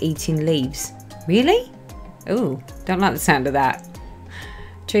bug eating leaves. Really? Ooh, don't like the sound of that.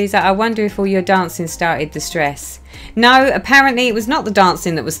 Teresa, I wonder if all your dancing started the stress. No, apparently it was not the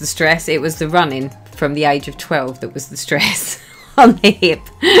dancing that was the stress. It was the running from the age of 12 that was the stress. on the hip.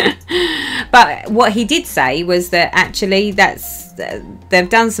 But what he did say was that actually they've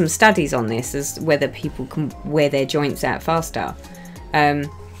done some studies on this as whether people can wear their joints out faster.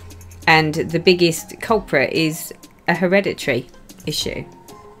 And the biggest culprit is a hereditary issue.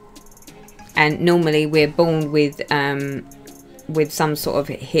 And normally we're born with some sort of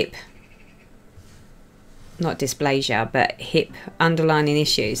hip, not dysplasia, but hip underlying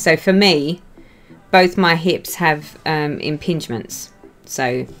issues. So for me, both my hips have impingements.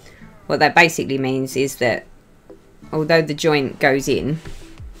 So what that basically means is that although the joint goes in,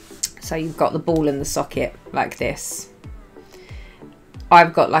 so you've got the ball and the socket like this,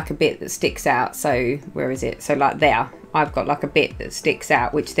 I've got like a bit that sticks out. So where is it? So like there, I've got like a bit that sticks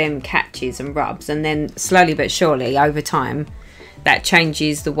out, which then catches and rubs, and then slowly but surely over time that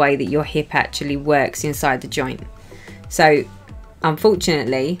changes the way that your hip actually works inside the joint. So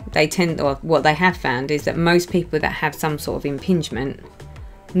unfortunately what they have found is that most people that have some sort of impingement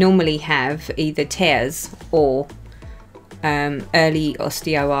normally have either tears or early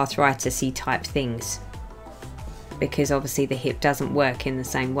osteoarthritis-y type things, because obviously the hip doesn't work in the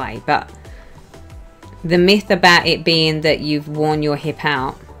same way. But the myth about it being that you've worn your hip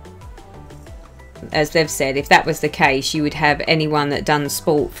out, as they've said, if that was the case, you would have anyone that done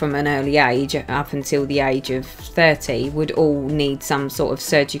sport from an early age up until the age of 30 would all need some sort of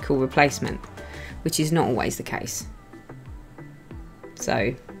surgical replacement, which is not always the case.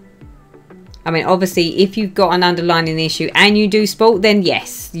 So, I mean, obviously, if you've got an underlying issue and you do sport, then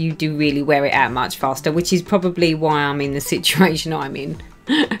yes, you do really wear it out much faster, which is probably why I'm in the situation I'm in.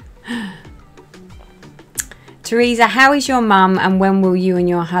 Teresa, how is your mum, and when will you and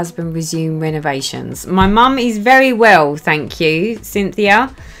your husband resume renovations? My mum is very well, thank you,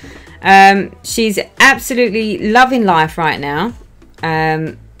 Cynthia. She's absolutely loving life right now.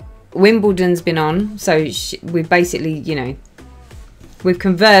 Wimbledon's been on, so we basically, you know, we've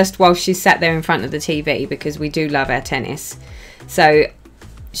conversed while she's sat there in front of the TV, because we do love our tennis. So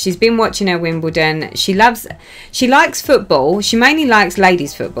she's been watching her Wimbledon. She likes football. She mainly likes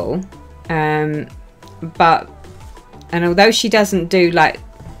ladies football. And although she doesn't do like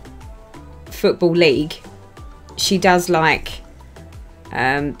football league, she does like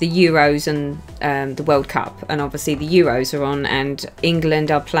the Euros and the World Cup. And obviously the Euros are on, and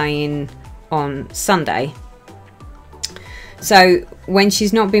England are playing on Sunday. So when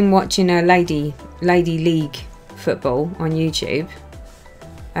she's not been watching her lady league football on YouTube,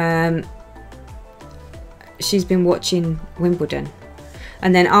 she's been watching Wimbledon.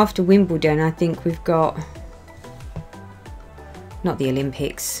 And then after Wimbledon, I think we've got, not the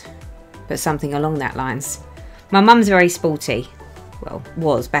Olympics, but something along that lines. My mum's very sporty, well,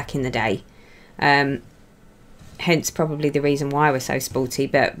 was back in the day, hence probably the reason why we're so sporty.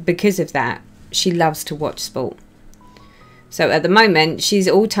 But because of that, she loves to watch sport. So at the moment, she's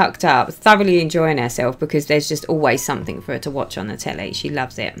all tucked up, thoroughly enjoying herself, because there's just always something for her to watch on the telly. She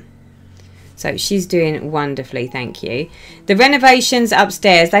loves it. So she's doing wonderfully, thank you. The renovations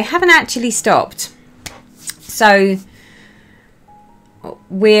upstairs, they haven't actually stopped. So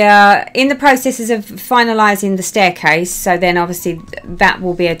we're in the processes of finalising the staircase. So then obviously that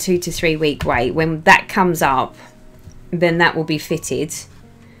will be a 2 to 3 week wait. When that comes up, then that will be fitted.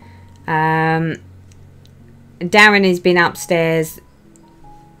 Darren has been upstairs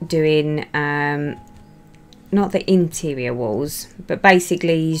doing not the interior walls, but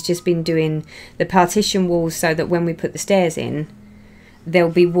basically he's just been doing the partition walls, so that when we put the stairs in, there'll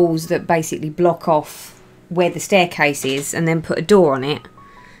be walls that basically block off where the staircase is, and then put a door on it,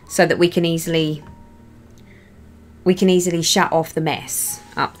 so that we can easily shut off the mess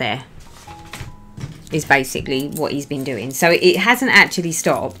up there, is basically what he's been doing. So it hasn't actually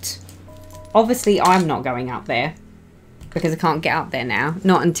stopped. Obviously I'm not going up there, because I can't get up there now,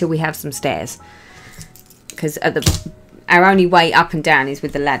 not until we have some stairs, because our only way up and down is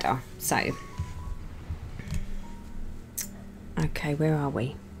with the ladder. So okay, where are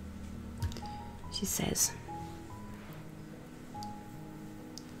we? She says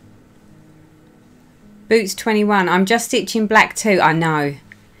boots 21. I'm just stitching black too. I know,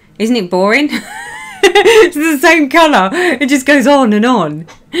 isn't it boring? It's the same colour, it just goes on and on.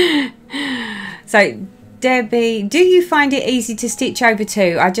 So Debbie, do you find it easy to stitch over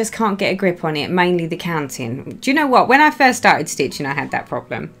two? I just can't get a grip on it, mainly the counting. Do you know what? When I first started stitching, I had that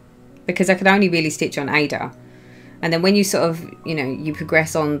problem, because I could only really stitch on Ada. And then when you sort of, you know, you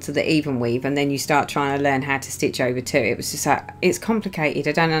progress on to the even weave, and then you start trying to learn how to stitch over two, it was just like, it's complicated,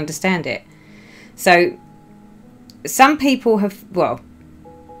 I don't understand it. So some people have, well,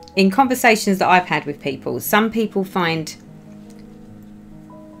 in conversations that I've had with people, some people find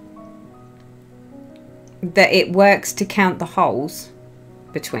that it works to count the holes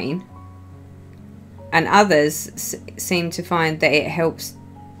between, and others seem to find that it helps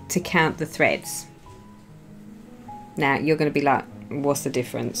to count the threads. Now you're going to be like, what's the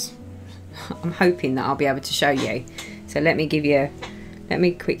difference? I'm hoping that I'll be able to show you. So let me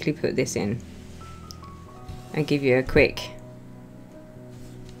quickly put this in and give you a quick,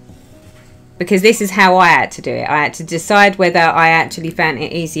 because this is how I had to do it. I had to decide whether I actually found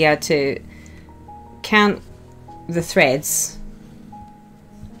it easier to count the threads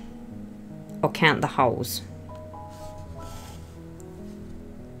or count the holes.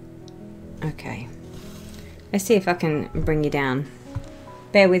 Okay, let's see if I can bring you down.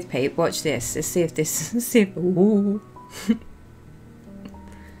 Bear with, Pete. Watch this. Let's see if this. Let's see if, ooh.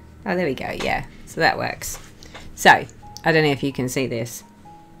 Oh, there we go. Yeah, so that works. So I don't know if you can see this.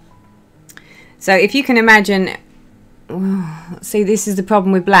 So if you can imagine, oh, see, this is the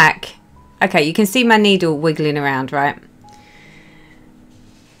problem with black. Okay, you can see my needle wiggling around, right?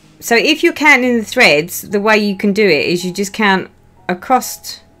 So if you're counting the threads, the way you can do it is you just count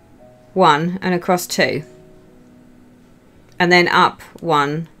across 1 and across 2. And then up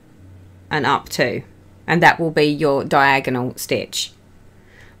 1 and up 2. And that will be your diagonal stitch.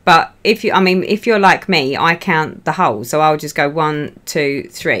 But if you're like me, I count the holes. So I'll just go 1, 2,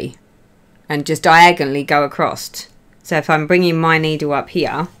 3. And just diagonally go across. So if I'm bringing my needle up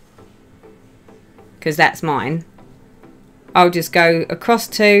here, because that's mine, I'll just go across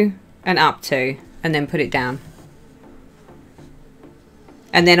 2 and up 2 and then put it down.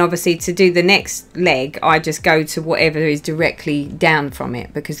 And then obviously to do the next leg, I just go to whatever is directly down from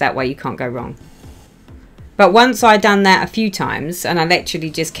it, because that way you can't go wrong. But once I'd done that a few times, and I literally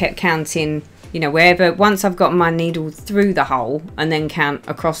just kept counting, you know, wherever, once I've got my needle through the hole, and then count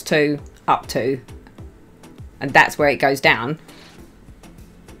across 2, up 2, and that's where it goes down.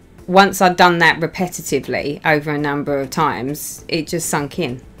 Once I'd done that repetitively over a number of times, it just sunk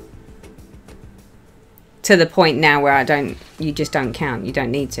in. To the point now where you just don't count. You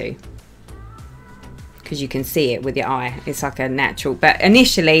don't need to. Because you can see it with your eye. It's like a natural. But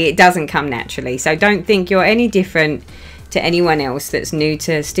initially, it doesn't come naturally. So don't think you're any different to anyone else that's new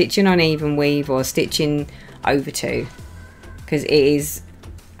to stitching on even weave or stitching over 2. Because it is,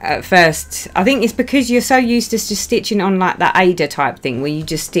 at first, I think it's because you're so used to just stitching on like that Ada type thing, where you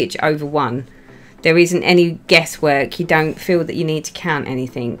just stitch over 1. There isn't any guesswork. You don't feel that you need to count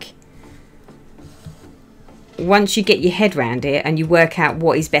anything. Once you get your head around it and you work out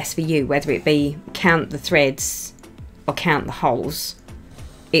what is best for you, whether it be count the threads or count the holes,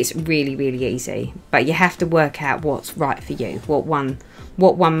 it's really, really easy. But you have to work out what's right for you, what one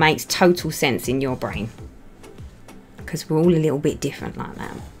makes total sense in your brain, because we're all a little bit different like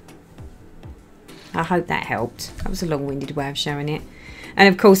that. I hope that helped. That was a long-winded way of showing it. And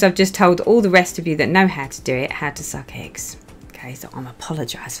of course, I've just told all the rest of you that know how to do it, how to suck eggs. Okay, so I'm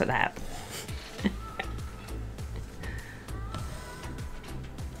apologise for that.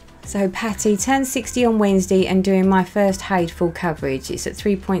 So Patty, turned 60 on Wednesday and doing my first Haid full coverage. It's at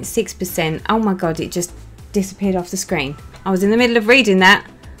 3.6%. Oh my God, it just disappeared off the screen. I was in the middle of reading that.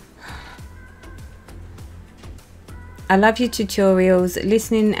 I love your tutorials,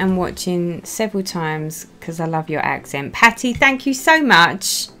 listening and watching several times because I love your accent. Patty, thank you so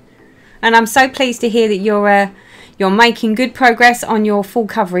much. And I'm so pleased to hear that you're making good progress on your full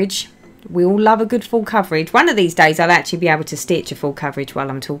coverage. We all love a good full coverage. One of these days I'll actually be able to stitch a full coverage while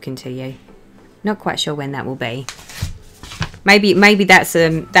I'm talking to you. Not quite sure when that will be. Maybe that's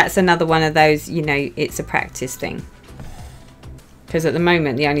another one of those, you know, it's a practice thing. Because at the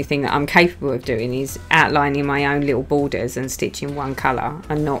moment the only thing that I'm capable of doing is outlining my own little borders and stitching one colour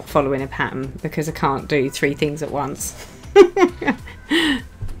and not following a pattern, because I can't do 3 things at once.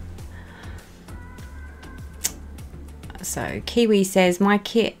 So Kiwi says, my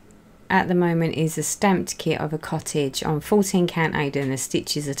kit at the moment is a stamped kit of a cottage on 14 count Ada and the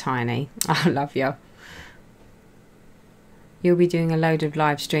stitches are tiny. I love you. You'll be doing a load of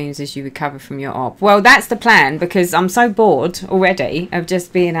live streams as you recover from your op. Well, that's the plan, because I'm so bored already of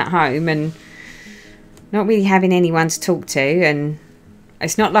just being at home and not really having anyone to talk to, and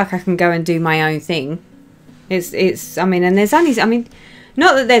it's not like I can go and do my own thing. I mean,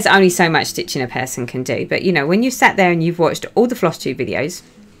 not that there's only so much stitching a person can do, but you know, when you've sat there and you've watched all the floss tube videos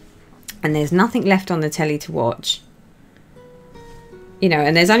and there's nothing left on the telly to watch, you know,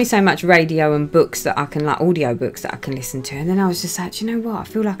 and there's only so much radio and books that I can, like audio books that I can listen to. And then I was just like, you know what? I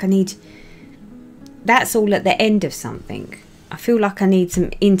feel like I need, that's all at the end of something. I feel like I need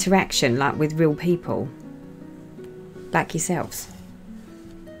some interaction, like with real people, like yourselves.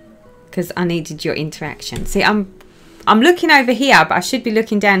 Because I needed your interaction. See, I'm looking over here, but I should be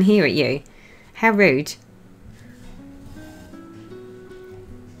looking down here at you. How rude.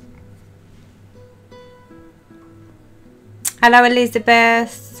 Hello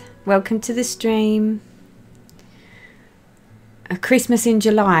Elizabeth, welcome to the stream. Christmas in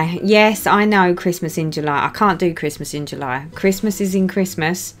July. Yes, I know Christmas in July. I can't do Christmas in July. Christmas is in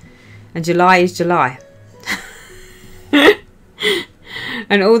Christmas and July is July.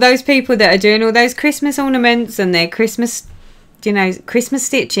 And all those people that are doing all those Christmas ornaments and their Christmas, you know, Christmas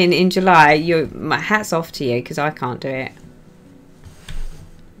stitching in July, my hat's off to you, because I can't do it.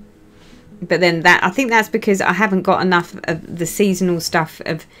 But then I think that's because I haven't got enough of the seasonal stuff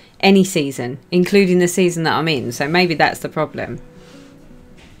of any season, including the season that I'm in. So maybe that's the problem.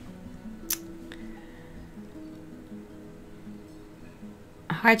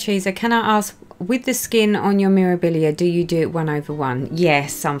 Hi Teresa, can I ask, with the skin on your mirabilia, do you do it 1/1?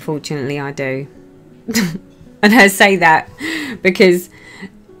 Yes, unfortunately I do. And I say that because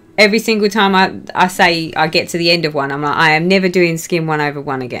every single time I say I get to the end of one, I'm like, I am never doing skin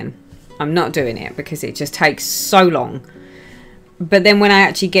 1/1 again. I'm not doing it because it just takes so long. But then when I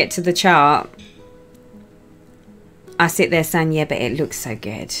actually get to the chart, I sit there saying, yeah, but it looks so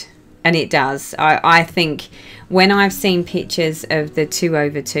good. And it does. I think when I've seen pictures of the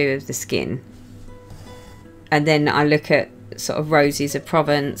 2/2 of the skin, and then I look at sort of Roses of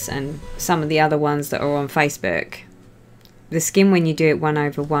Provence and some of the other ones that are on Facebook, the skin when you do it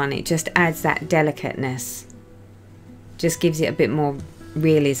 1/1, it just adds that delicateness. Just gives it a bit more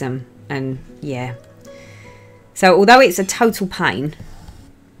realism. And yeah, so although it's a total pain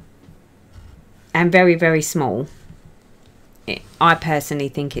and very, very small, I personally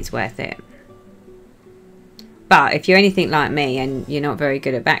think it's worth it. But if you're anything like me and you're not very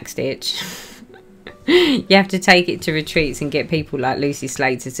good at backstitch, you have to take it to retreats and get people like Lucy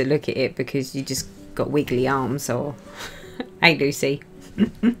Slater to look at it because you just got wiggly arms. Or hey Lucy.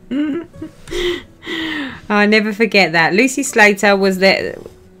 I'll never forget that. Lucy Slater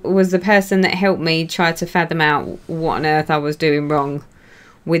was the person that helped me try to fathom out what on earth I was doing wrong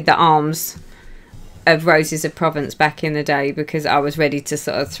with the arms of Roses of Provence back in the day, because I was ready to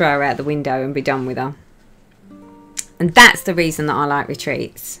sort of throw her out the window and be done with her. And that's the reason that I like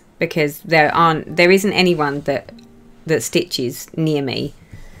retreats, because there isn't anyone that stitches near me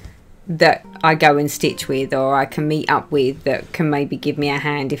that I go and stitch with, or I can meet up with, that can maybe give me a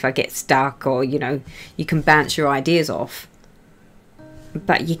hand if I get stuck, or you know, you can bounce your ideas off.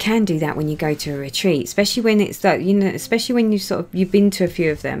 But you can do that when you go to a retreat, especially when it's that, you know, especially when you've been to a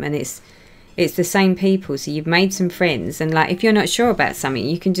few of them and it's the same people, so you've made some friends. And like, if you're not sure about something,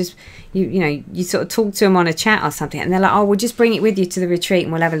 you can just you know, you sort of talk to them on a chat or something, and they're like, oh, we'll just bring it with you to the retreat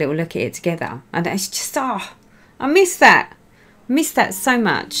and we'll have a little look at it together. And it's just, oh, I miss that. I miss that so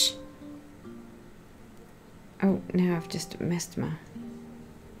much. Oh, now I've just messed my,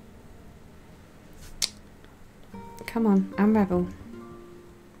 come on, unravel.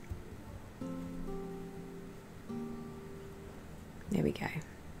 There we go.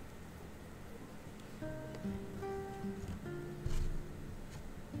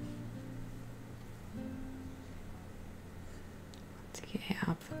 To get it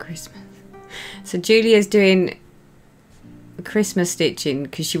up for Christmas. So Julia's doing Christmas stitching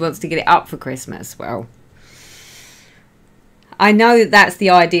because she wants to get it up for Christmas. Well, I know that that's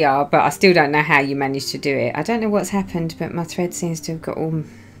the idea, but I still don't know how you managed to do it. I don't know what's happened, but my thread seems to have got all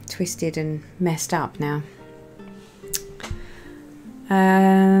twisted and messed up now.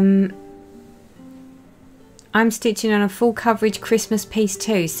 I'm stitching on a full coverage Christmas piece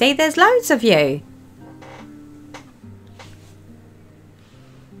too. See, there's loads of you.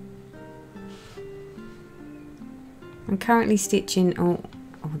 I'm currently stitching. Oh,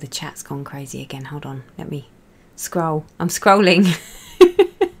 the chat's gone crazy again. Hold on, let me scroll. I'm scrolling.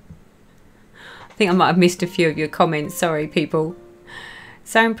 I think I might have missed a few of your comments. Sorry, people.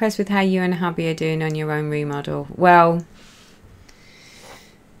 So impressed with how you and hubby are doing on your own remodel. Well,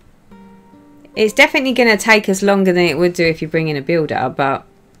 it's definitely going to take us longer than it would do if you bring in a builder, but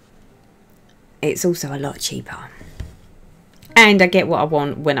it's also a lot cheaper. And I get what I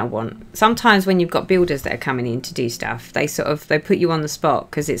want when I want. Sometimes when you've got builders that are coming in to do stuff, they put you on the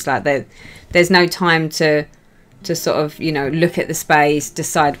spot, because it's like there's no time to sort of, you know, look at the space,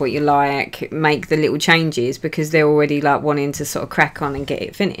 decide what you like, make the little changes, because they're already like wanting to sort of crack on and get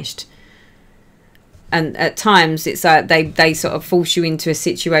it finished. And at times it's like they sort of force you into a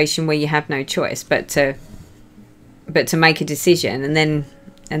situation where you have no choice but to make a decision, and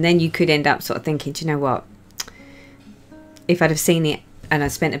then you could end up sort of thinking, do you know what, if I'd have seen it and I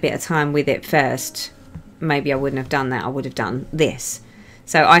spent a bit of time with it first, maybe I wouldn't have done that, I would have done this.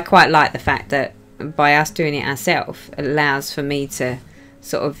 So I quite like the fact that by us doing it ourselves, it allows for me to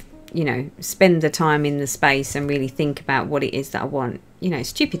sort of, you know, spend the time in the space and really think about what it is that I want. You know,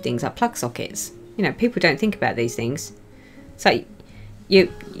 stupid things like plug sockets. You know, people don't think about these things. So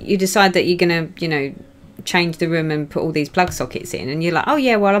you decide that you're gonna, you know, change the room and put all these plug sockets in, and you're like, oh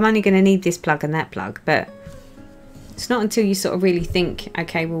yeah, well, I'm only going to need this plug and that plug. But it's not until you sort of really think,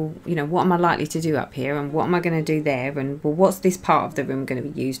 okay, well, you know, what am I likely to do up here, and what am I going to do there, and well, what's this part of the room going to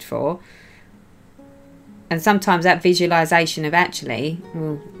be used for? And sometimes that visualization of actually,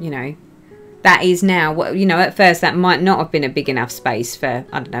 well, you know, that is now what, you know, at first that might not have been a big enough space for,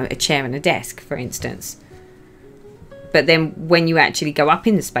 I don't know, a chair and a desk, for instance. But then when you actually go up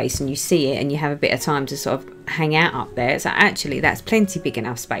in the space and you see it and you have a bit of time to sort of hang out up there, so actually that's plenty big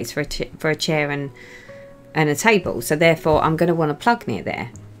enough space for a chair and a table. So therefore I'm going to want to plug near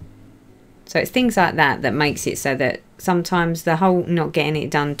there. So it's things like that that makes it so that sometimes the whole not getting it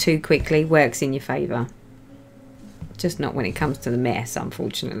done too quickly works in your favour. Just not when it comes to the mess,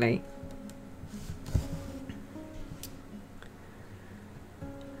 unfortunately.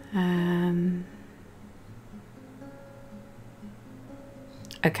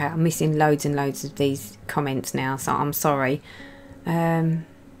 Okay, I'm missing loads and loads of these comments now, so I'm sorry.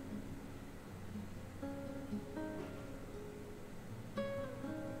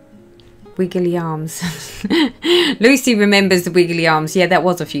 Wiggly arms. Lucy remembers the wiggly arms. Yeah, that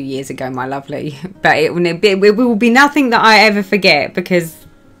was a few years ago, my lovely. But it will be nothing that I ever forget, because,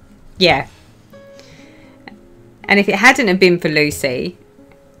 yeah. And if it hadn't have been for Lucy,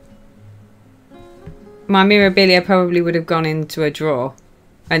 my memorabilia probably would have gone into a drawer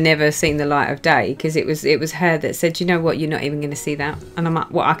and never seen the light of day, because it was her that said, you know what, you're not even going to see that. And I'm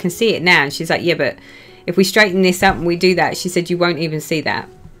like, well, I can see it now. And she's like, yeah, but if we straighten this up and we do that, she said, you won't even see that.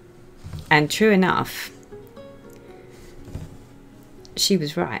 And true enough, she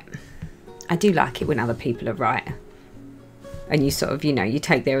was right. I do like it when other people are right. And you sort of, you know, you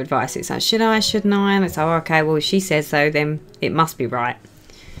take their advice. It's like, should I, shouldn't I? And it's like, oh, okay, well, if she says so, then it must be right.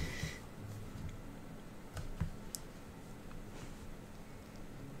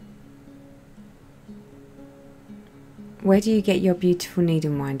 Where do you get your beautiful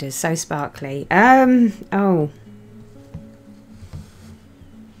needle minders? So sparkly. Oh.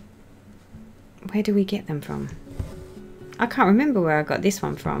 Where do we get them from? I can't remember where I got this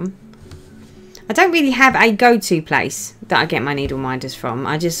one from. I don't really have a go-to place that I get my needle minders from.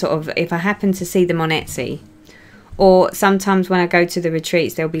 I just sort of, if I happen to see them on Etsy, or sometimes when I go to the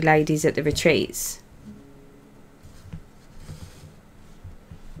retreats, there'll be ladies at the retreats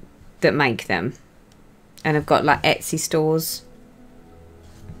that make them. And I've got like Etsy stores,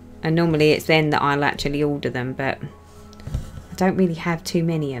 and normally it's then that I'll actually order them, but I don't really have too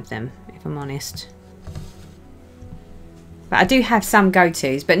many of them, if I'm honest. But I do have some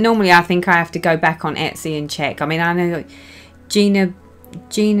go-tos, but normally I think I have to go back on Etsy and check. I mean, I know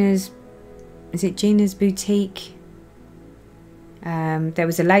Gina's, is it Gina's Boutique? There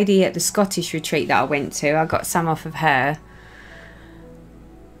was a lady at the Scottish retreat that I went to. I got some off of her.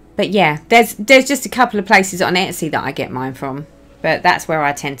 But yeah, there's just a couple of places on Etsy that I get mine from. But that's where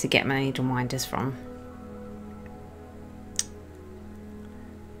I tend to get my needle minders from.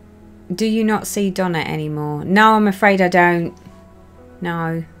 Do you not see Donna anymore? No, I'm afraid I don't.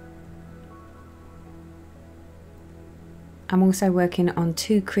 No. I'm also working on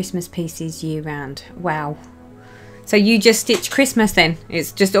 2 Christmas pieces year round. Wow. So you just stitch Christmas then?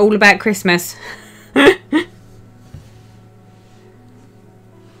 It's just all about Christmas.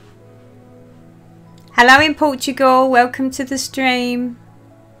 Hello in Portugal, welcome to the stream.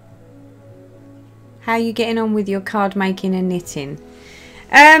 How are you getting on with your card making and knitting?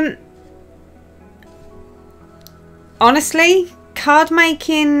 Honestly, card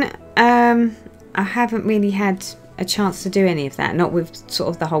making, I haven't really had a chance to do any of that, not with sort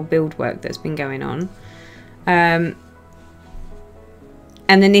of the whole build work that's been going on. And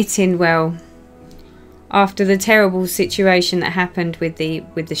the knitting, well, after the terrible situation that happened with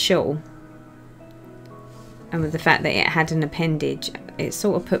the shawl, and with the fact that it had an appendage, it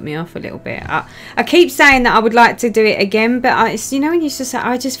sort of put me off a little bit. I keep saying that I would like to do it again, but it's, you know, when you just say,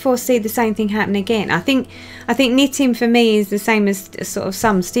 I just foresee the same thing happen again. I think knitting for me is the same as sort of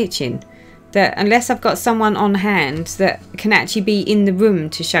some stitching. That unless I've got someone on hand that can actually be in the room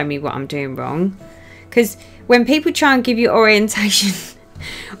to show me what I'm doing wrong, because when people try and give you orientation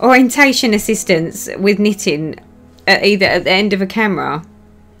assistance with knitting, either at the end of a camera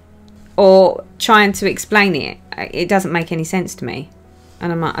or trying to explain it, it doesn't make any sense to me,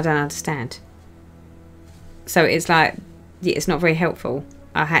 and I'm like, I don't understand. So it's like, yeah, it's not very helpful.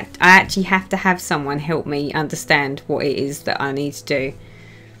 I actually have to have someone help me understand what it is that I need to do.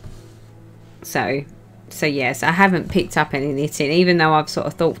 So yes, I haven't picked up any knitting, even though I've sort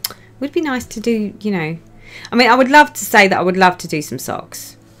of thought it would be nice to do, you know. I mean, I would love to say that I would love to do some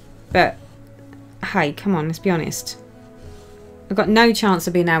socks, but hey, come on, let's be honest. I've got no chance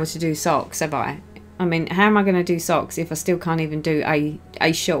of being able to do socks, have I? I mean, how am I going to do socks if I still can't even do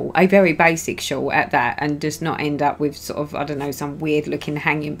a shawl, a very basic shawl at that, and just not end up with sort of, I don't know, some weird looking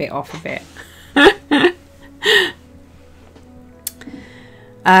hanging bit off of it.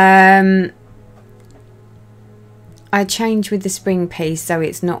 I change with the spring piece, so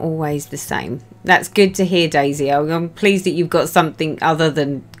it's not always the same. That's good to hear, Daisy. I'm pleased that you've got something other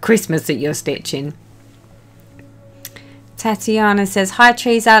than Christmas that you're stitching. Tatiana says, hi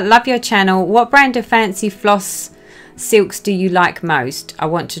Teresa, love your channel. What brand of fancy floss silks do you like most? I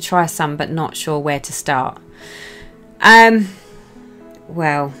want to try some, but not sure where to start.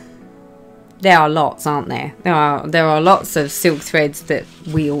 Well, there are lots, aren't there? There are lots of silk threads that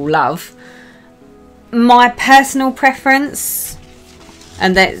we all love. My personal preference,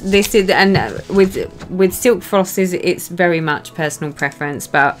 and that this is, and with silk flosses, it's very much personal preference,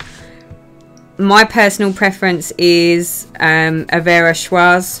 but my personal preference is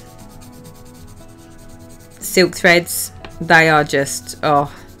advertise silk threads. They are just, oh,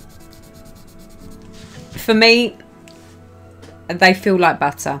 for me, they feel like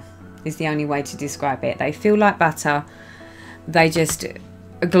butter is the only way to describe it. They feel like butter. They just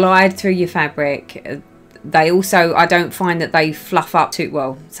glide through your fabric. They also, I don't find that they fluff up too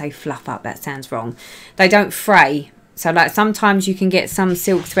well. Say fluff up, that sounds wrong. They don't fray. So like sometimes you can get some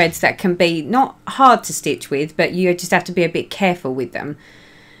silk threads that can be not hard to stitch with, but you just have to be a bit careful with them.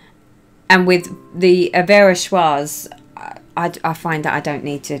 And with the advertise, I find that I don't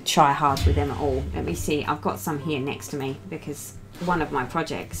need to try hard with them at all. Let me see, I've got some here next to me because one of my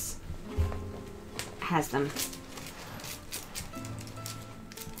projects has them.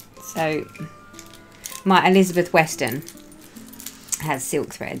 So my Elizabeth Weston has silk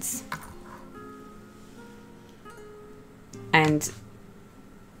threads. And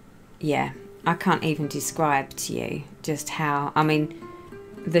yeah, I can't even describe to you just how, I mean,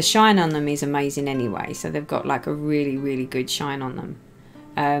 the shine on them is amazing anyway. So they've got like a really, really good shine on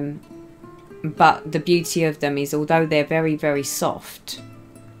them. But the beauty of them is, although they're very, very soft,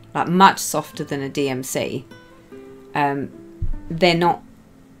 like much softer than a DMC, they're not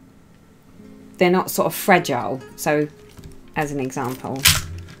sort of fragile. So as an example,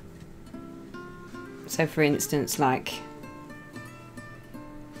 so for instance, like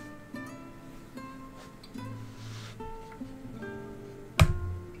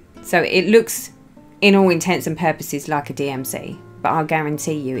so it looks in all intents and purposes like a DMC, but I'll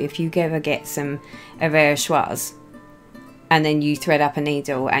guarantee you if you ever get some advertise and then you thread up a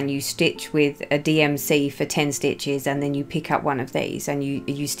needle and you stitch with a DMC for 10 stitches and then you pick up one of these and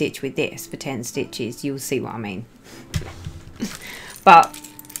you stitch with this for 10 stitches, you'll see what I mean. But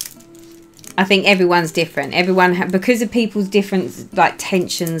I think everyone's different. Everyone, because of people's different like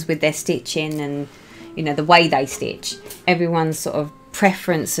tensions with their stitching and, you know, the way they stitch, everyone's sort of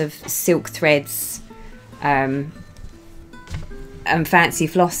preference of silk threads and fancy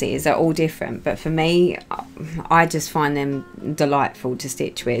flosses are all different, but for me, I just find them delightful to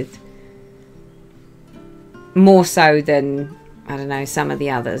stitch with, more so than, I don't know, some of the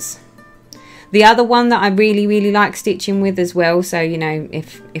others. The other one that I really, really like stitching with as well, so you know,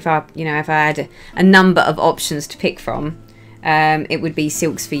 if I had a number of options to pick from, it would be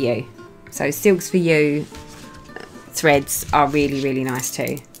Silks for You. So Silks for You threads are really, really nice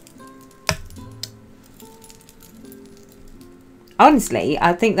too. Honestly,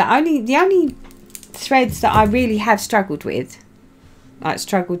 I think that the only threads that I really have struggled with, like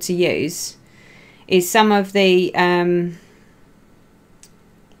struggled to use, is some of the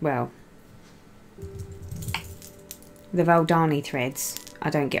well, the Valdani threads. I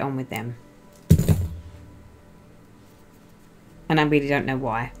don't get on with them, and I really don't know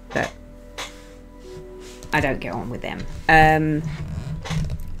why, but I don't get on with them. I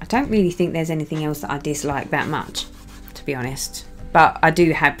don't really think there's anything else that I dislike that much, to be honest, but I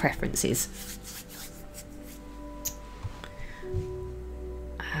do have preferences.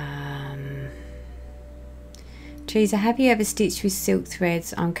 Teresa, have you ever stitched with silk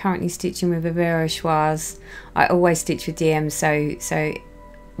threads? I'm currently stitching with advertise. I always stitch with DM, so it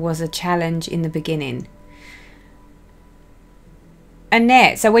was a challenge in the beginning.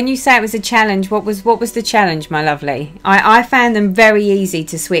 Annette, so when you say it was a challenge, what was the challenge, my lovely? I found them very easy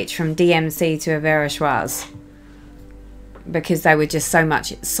to switch from DMC to advertise because they were just so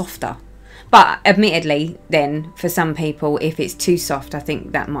much softer. But admittedly, then, for some people, if it's too soft, I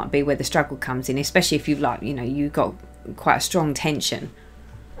think that might be where the struggle comes in, especially if you've, like, you know, you've got quite a strong tension.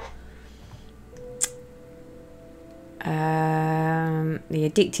 The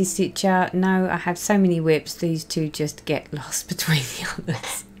Addicted Stitcher, no, I have so many whips, these two just get lost between the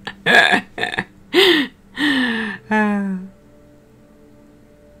others.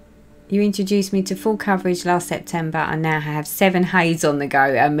 You introduced me to full coverage last September and now have 7 Hays on the go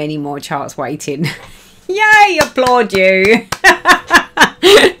and many more charts waiting. Yay, applaud you.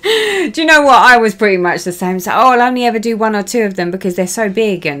 Do you know what? I was pretty much the same. So, I'll only ever do 1 or 2 of them because they're so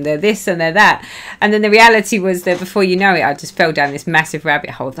big and they're this and they're that. And then the reality was that before you know it, I just fell down this massive rabbit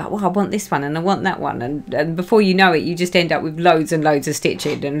hole. Like, well, I want this one and I want that one. And before you know it, you just end up with loads and loads of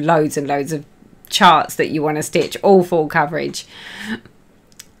stitching and loads of charts that you want to stitch, all full coverage.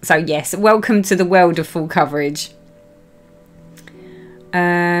 So yes, welcome to the world of full coverage.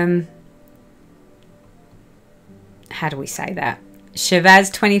 How do we say that?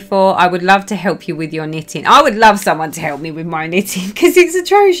 Shavaz24, I would love to help you with your knitting. I would love someone to help me with my knitting because it's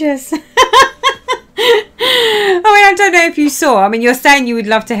atrocious. I mean, I don't know if you saw. I mean, you're saying you would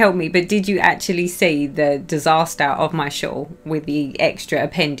love to help me, but did you actually see the disaster of my shawl with the extra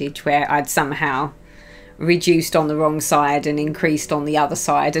appendage where I'd somehow reduced on the wrong side and increased on the other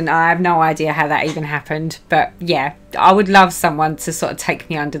side? And I have no idea how that even happened. But yeah, I would love someone to sort of take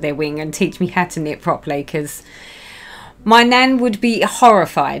me under their wing and teach me how to knit properly, because my nan would be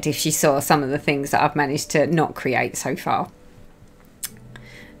horrified if she saw some of the things that I've managed to not create so far.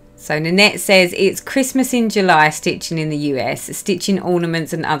 So Nanette says, it's Christmas in July, stitching in the US, stitching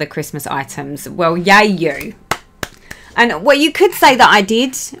ornaments and other Christmas items. Well, yay you. And well, you could say that I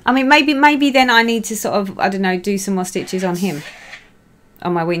did. I mean, maybe then I need to sort of, I don't know, do some more stitches on him,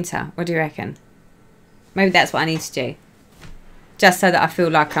 on my winter. What do you reckon? Maybe that's what I need to do, just so that I feel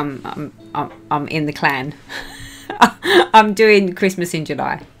like I'm in the clan. I'm doing Christmas in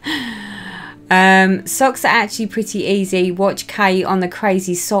July. Socks are actually pretty easy. Watch Kay on the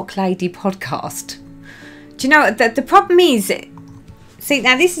Crazy Sock Lady podcast. Do you know, the problem is, see,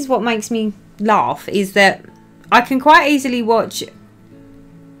 now this is what makes me laugh, is that I can quite easily watch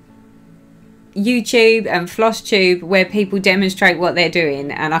YouTube and FlossTube where people demonstrate what they're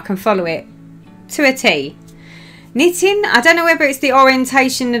doing and I can follow it to a T. Knitting, I don't know whether it's the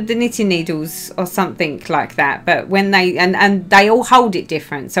orientation of the knitting needles or something like that, but when they and they all hold it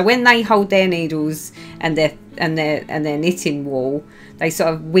different. So when they hold their needles and their knitting wall, they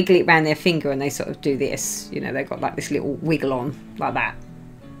sort of wiggle it around their finger and they sort of do this. You know, they've got like this little wiggle on like that,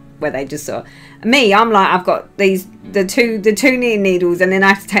 where they just sort of. Me, I'm like, I've got the two knitting needles, and then I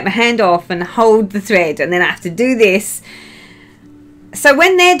have to take my hand off and hold the thread, and then I have to do this. So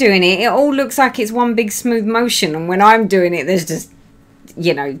when they're doing it, it all looks like it's one big smooth motion. And when I'm doing it, there's just,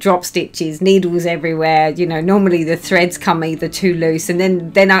 you know, drop stitches, needles everywhere. You know, normally the threads come either too loose, and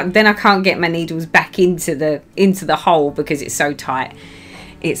then I can't get my needles back into the hole because it's so tight.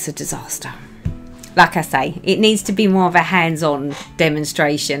 It's a disaster. Like I say, it needs to be more of a hands-on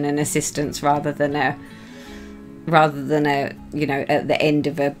demonstration and assistance rather than a you know, at the end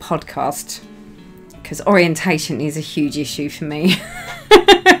of a podcast. Because orientation is a huge issue for me.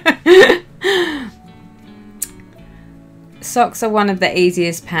 Socks are one of the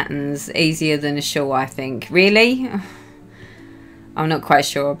easiest patterns, easier than a shawl, I think. Really? I'm not quite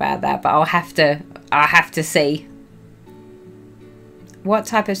sure about that, but I'll have to see. What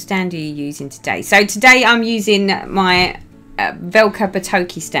type of stand are you using today? So today I'm using my Velka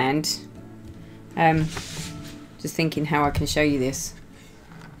Batoki stand. Just thinking how I can show you this.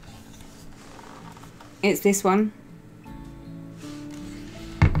 It's this one.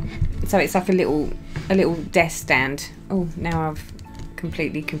 So it's like a little desk stand. Oh, now I've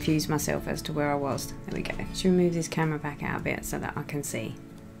completely confused myself as to where I was. There we go. Should remove this camera back out a bit so that I can see.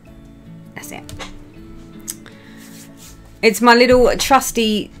 That's it. It's my little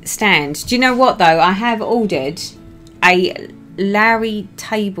trusty stand. Do you know what though? I have ordered a Larry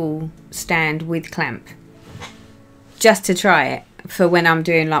table stand with clamp. Just to try it. For when I'm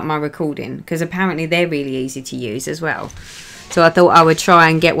doing like my recording, because apparently they're really easy to use as well. So I thought I would try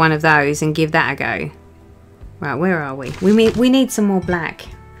and get one of those and give that a go. Right, where are we? We need some more black.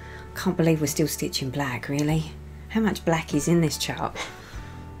 Can't believe we're still stitching black, really. How much black is in this chart?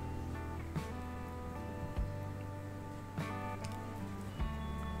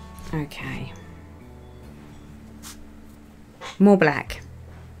 Okay. More black.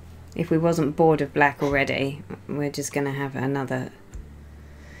 If we wasn't bored of black already, we're just going to have another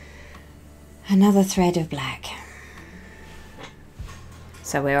thread of black.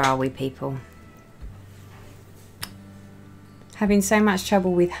 So where are we, people? Having so much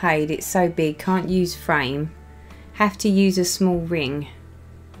trouble with Haid, it's so big, can't use frame. Have to use a small ring.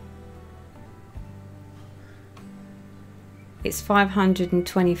 It's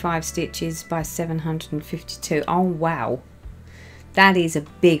 525 stitches by 752. Oh, wow. That is a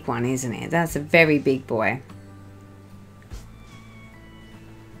big one, isn't it? That's a very big boy.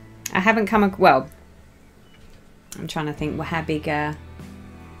 I haven't come... Well, I'm trying to think how big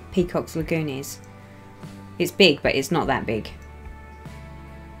Peacock's Lagoon is. It's big, but it's not that big.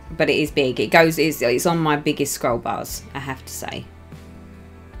 But it is big. It's on my biggest scroll bars, I have to say.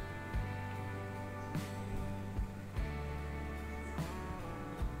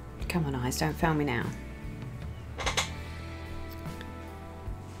 Come on, eyes, don't fail me now.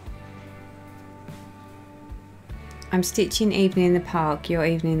 I'm stitching Evening in the Park. Your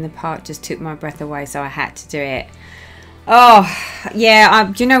Evening in the Park just took my breath away, so I had to do it. Oh,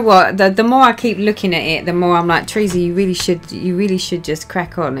 yeah. Do you know what? The more I keep looking at it, the more I'm like, Teresa, you really should just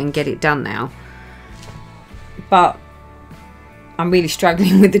crack on and get it done now. But I'm really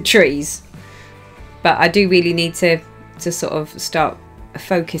struggling with the trees. But I do really need to sort of start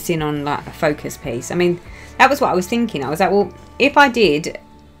focusing on like a focus piece. I mean, that was what I was thinking. I was like, well, if I did,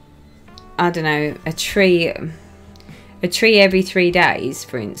 I don't know, a tree every 3 days,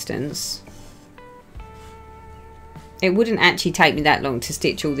 for instance, it wouldn't actually take me that long to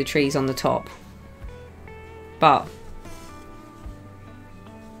stitch all the trees on the top. But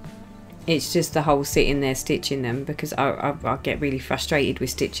it's just the whole sitting there stitching them, because I get really frustrated with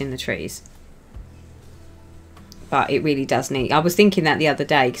stitching the trees. But it really does need... I was thinking that the other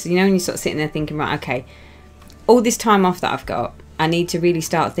day, because you know when you're sort of sitting there thinking, right, okay, all this time off that I've got, I need to really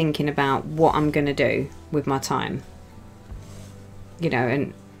start thinking about what I'm going to do with my time. You know,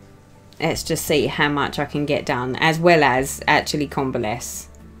 and let's just see how much I can get done, as well as actually convalesce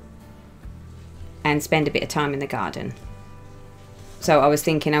and spend a bit of time in the garden. So I was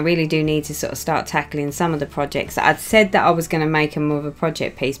thinking I really do need to sort of start tackling some of the projects. I'd said that I was going to make them more of a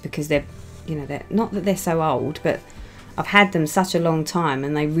project piece, because they're, you know, they're not that they're so old, but I've had them such a long time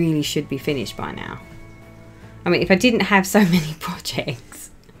and they really should be finished by now. I mean, if I didn't have so many projects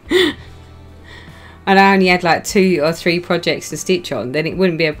and I only had like 2 or 3 projects to stitch on, then it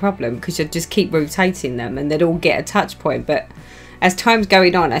wouldn't be a problem, because I'd just keep rotating them and they'd all get a touch point. But as time's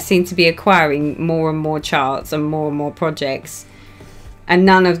going on, I seem to be acquiring more and more charts and more projects, and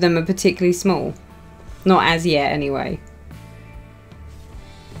none of them are particularly small. Not as yet, anyway.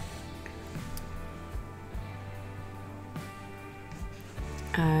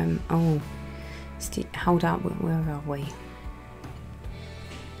 Oh, hold up, where are we?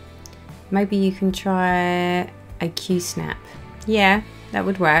 Maybe you can try a Q-snap. Yeah, that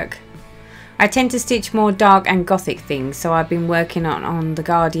would work. I tend to stitch more dark and gothic things, so I've been working on The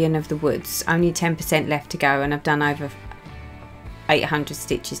Guardian of the Woods. Only 10% left to go, and I've done over 800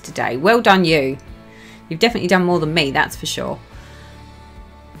 stitches today. Well done you. You've definitely done more than me, that's for sure.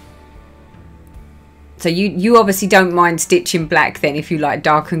 So you obviously don't mind stitching black then, if you like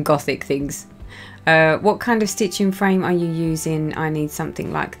dark and gothic things. What kind of stitching frame are you using? I need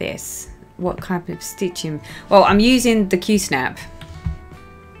something like this. What kind of stitching? Well, I'm using the Q-snap.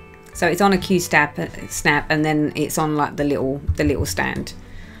 So it's on a Q-snap, and then it's on like the little stand.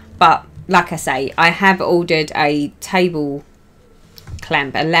 But like I say, I have ordered a table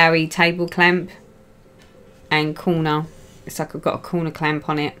clamp, a Larry table clamp and corner. It's like I've got a corner clamp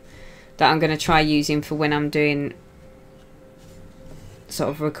on it that I'm going to try using for when I'm doing sort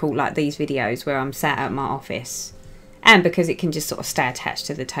of record like these videos where I'm sat at my office, and because it can just sort of stay attached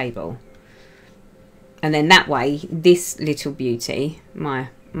to the table. And then that way this little beauty, my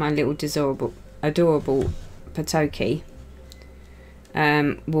little adorable Patoki,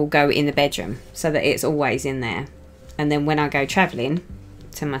 will go in the bedroom, so that it's always in there. And then when I go travelling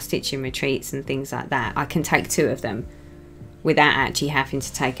to my stitching retreats and things like that, I can take 2 of them without actually having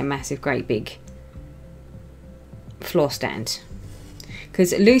to take a massive great big floor stand.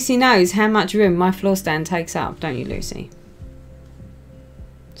 Because Lucy knows how much room my floor stand takes up, don't you, Lucy?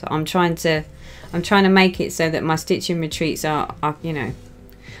 So I'm trying to make it so that my stitching retreats are, you know,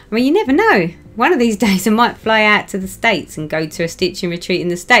 I mean, you never know. One of these days I might fly out to the States and go to a stitching retreat in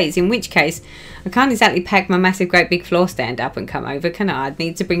the States, in which case I can't exactly pack my massive great big floor stand up and come over, can I? I'd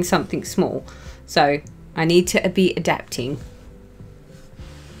need to bring something small. So I need to be adapting.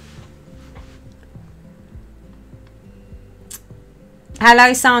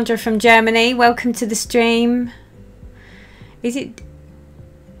 Hello Sandra from Germany, welcome to the stream. It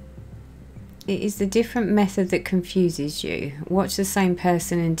is the different method that confuses you. Watch the same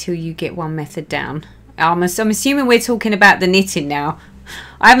person until you get one method down. I'm assuming we're talking about the knitting now.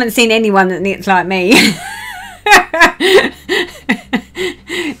 I haven't seen anyone that knits like me.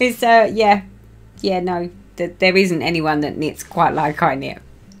 It's no, there isn't anyone that knits quite like I knit.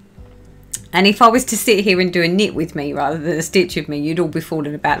 And if I was to sit here and do a knit with me rather than a stitch with me, you'd all be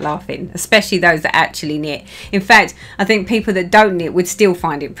falling about laughing, especially those that actually knit. In fact, I think people that don't knit would still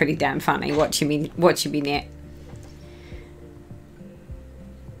find it pretty damn funny watching me knit.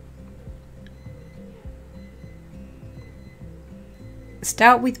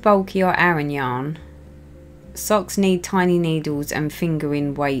 Start with bulky or Aran yarn. Socks need tiny needles and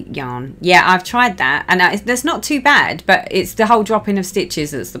fingering weight yarn. Yeah, I've tried that, and that's not too bad, but it's the whole dropping of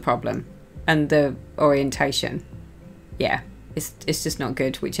stitches that's the problem, and the orientation. Yeah, it's just not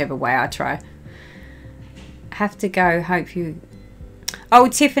good whichever way I try. Have to go. Hope you... Oh,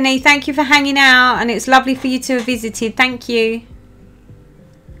 Tiffany, thank you for hanging out, and it's lovely for you to have visited. Thank you.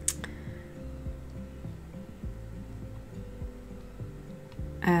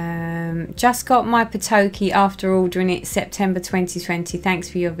 Just got my Patoki after ordering it September 2020. Thanks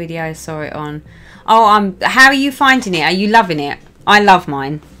for your video. I saw it on. Oh, how are you finding it? Are you loving it? I love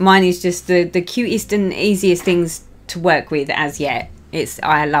mine. Mine is just the cutest and easiest things to work with as yet.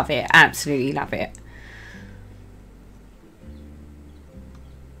 I love it. Absolutely love it.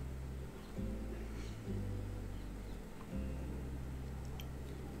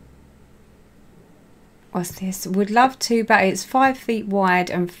 What's this? Would love to, but it's 5 feet wide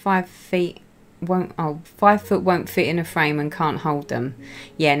and 5 feet won't... Oh, 5 foot won't fit in a frame and can't hold them.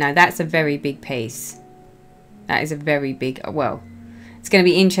 Yeah, no, that's a very big piece. That is a very big... Well, it's going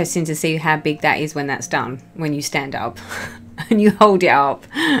to be interesting to see how big that is when that's done. When you stand up and you hold it up.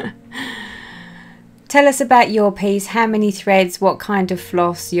 Tell us about your piece. How many threads? What kind of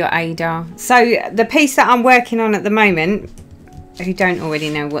floss? Your Ada. So the piece that I'm working on at the moment, if you don't already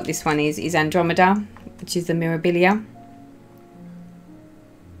know what this one is Andromeda, which is the Mirabilia.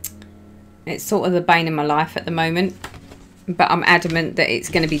 It's sort of the bane of my life at the moment, but I'm adamant that it's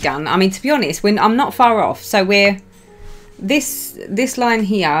going to be done. I mean, to be honest, when I'm not far off. So this line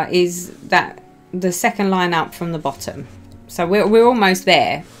here is the second line up from the bottom. So we're almost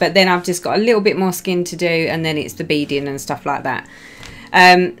there, but then I've just got a little bit more skin to do, and then it's the beading and stuff like that.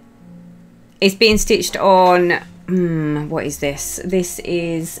 It's being stitched on, what is this? This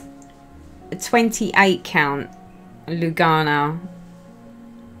is a 28 count Lugana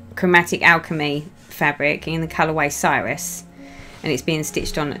Chromatic Alchemy fabric in the colourway Cyrus, and it's being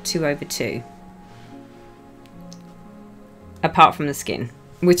stitched on at 2/2, apart from the skin,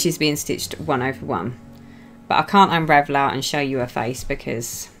 which is being stitched 1/1. But I can't unravel out and show you her face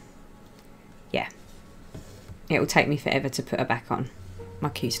because, yeah, it will take me forever to put her back on. My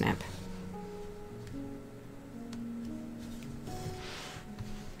Q-snap.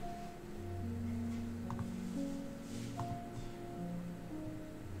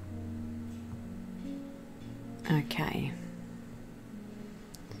 Okay.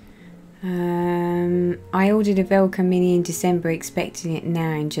 I ordered a Velcro mini in December, expecting it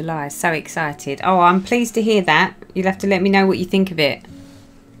now in July. So excited. Oh, I'm pleased to hear that. You'll have to let me know what you think of it.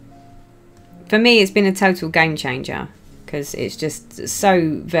 For me, it's been a total game changer because it's just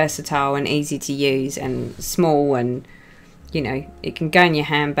so versatile and easy to use and small, and you know, it can go in your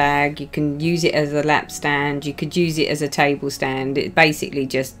handbag. You can use it as a lap stand. You could use it as a table stand. It basically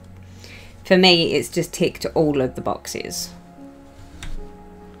just, for me, it's just ticked all of the boxes.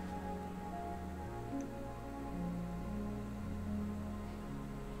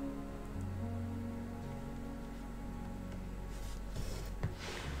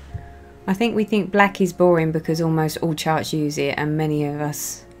 I think we think black is boring because almost all charts use it, and many of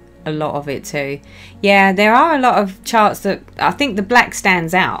us, a lot of it too. Yeah, there are a lot of charts that I think the black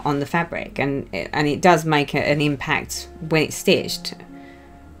stands out on the fabric, and it does make an impact when it's stitched.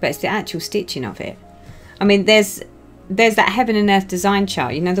 But it's the actual stitching of it. I mean, there's that Heaven and Earth design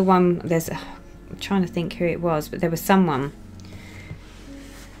chart. You know, the one, I'm trying to think who it was, but there was someone.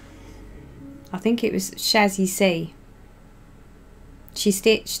 I think it was Shazzy C. She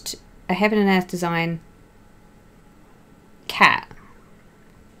stitched a Heaven and Earth design cat,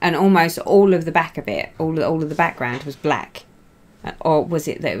 and almost all of the back of it, all of the background was black. Or was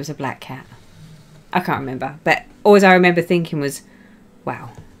it that it was a black cat? I can't remember. But all I remember thinking was,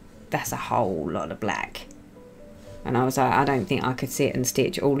 wow, that's a whole lot of black. And I was like, I don't think I could sit and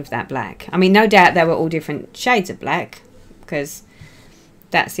stitch all of that black. I mean, no doubt they were all different shades of black, because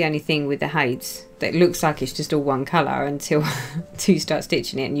that's the only thing with the Hades. That looks like it's just all one colour until you start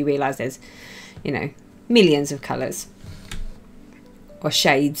stitching it and you realise there's, you know, millions of colours. Or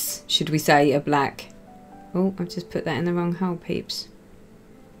shades, should we say, of black. Oh, I've just put that in the wrong hole, peeps.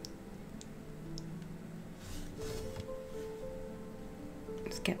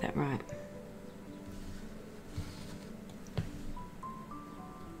 Let's get that right.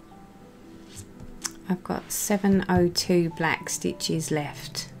 I've got 702 black stitches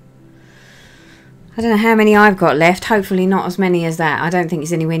left. I don't know how many I've got left. Hopefully not as many as that. I don't think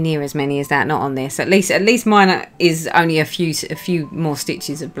it's anywhere near as many as that. Not on this. At least mine is only a few more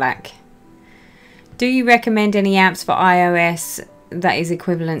stitches of black. Do you recommend any apps for iOS that is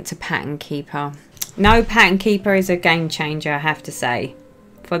equivalent to Pattern Keeper? No, Pattern Keeper is a game changer, I have to say.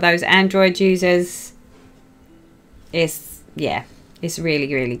 For those Android users, it's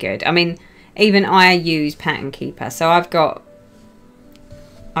really, really good. I mean, even I use Pattern Keeper. So I've got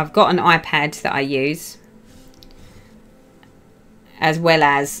an iPad that I use, as well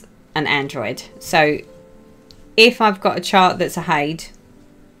as an Android. So if I've got a chart that's a HAID,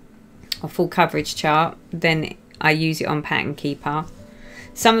 a full coverage chart, then I use it on Pattern Keeper.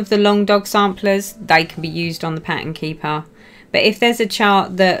 Some of the long dog samplers, they can be used on the Pattern Keeper. But if there's a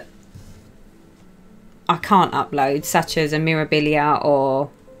chart that I can't upload, such as a Mirabilia or,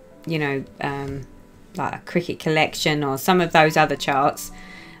 you know, like a Cricket Collection or some of those other charts,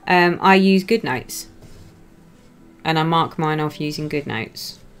 I use GoodNotes. And I mark mine off using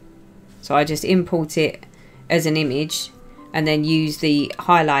GoodNotes. So I just import it as an image and then use the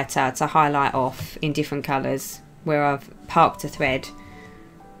highlighter to highlight off in different colours where I've parked a thread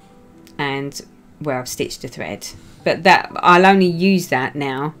and where I've stitched a thread. But that I'll only use that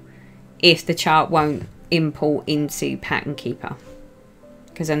now if the chart won't import into Pattern Keeper,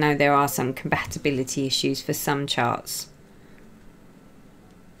 because I know there are some compatibility issues for some charts,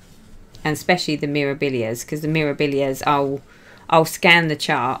 and especially the Mirabilias, because the Mirabilias I'll scan the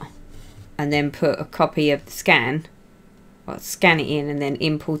chart and then put a copy of the scan, or scan it in and then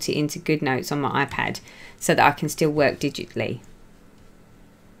import it into GoodNotes on my iPad so that I can still work digitally.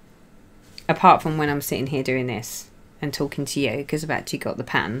 Apart from when I'm sitting here doing this and talking to you, because I've actually got the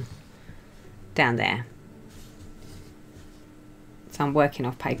pattern down there. So I'm working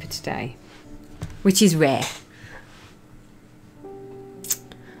off paper today, which is rare.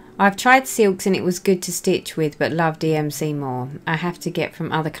 I've tried silks and it was good to stitch with, but love DMC more. I have to get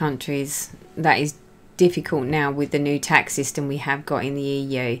from other countries. That is difficult now with the new tax system we have got in the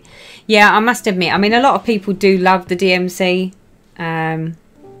EU. Yeah, I must admit, I mean, a lot of people do love the DMC.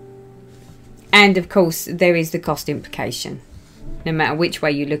 And of course, there is the cost implication, no matter which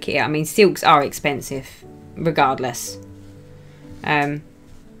way you look at it. I mean, silks are expensive, regardless.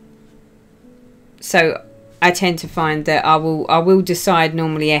 So I tend to find that I will decide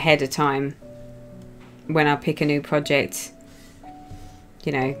normally ahead of time when I pick a new project.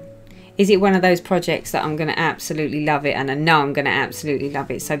 You know, is it one of those projects that I'm going to absolutely love it, and I know I'm going to absolutely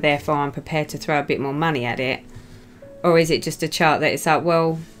love it, so therefore I'm prepared to throw a bit more money at it? Or is it just a chart that it's like,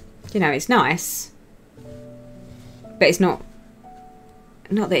 well, you know, it's nice, but it's not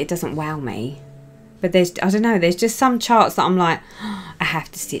that it doesn't wow me, but there's, I don't know, there's just some charts that I'm like, oh, I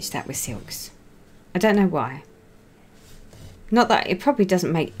have to stitch that with silks. I don't know why. Not that it probably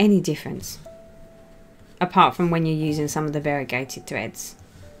doesn't make any difference, apart from when you're using some of the variegated threads.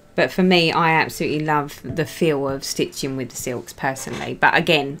 But for me, I absolutely love the feel of stitching with the silks personally. But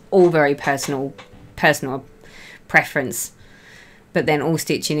again, all very personal preference. But then all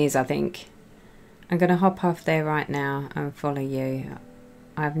stitching is, I think. I'm going to hop off there right now and follow you.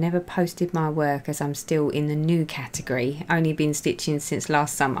 I've never posted my work as I'm still in the new category. Only been stitching since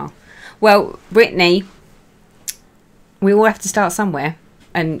last summer. Well, Brittany, we all have to start somewhere.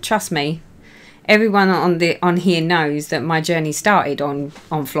 And trust me, everyone on here knows that my journey started on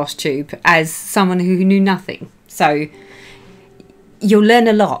floss tube as someone who knew nothing. So you'll learn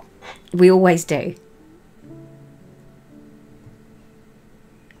a lot. We always do.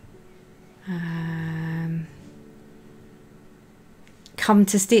 Come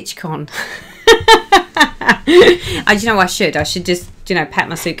to StitchCon. You know, I should just, you know, pack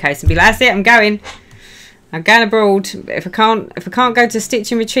my suitcase and be like, that's it, I'm going abroad. If I can't go to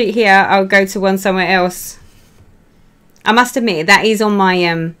Stitching Retreat here, I'll go to one somewhere else. I must admit, that is on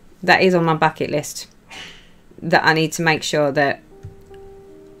my bucket list, that I need to make sure that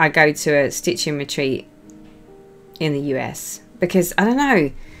I go to a Stitching Retreat in the US, because I don't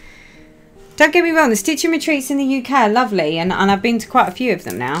know, don't get me wrong, the stitching retreats in the UK are lovely, and I've been to quite a few of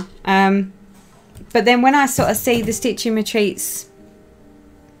them now. But then when I sort of see the stitching retreats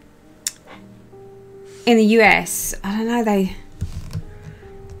in the US, I don't know,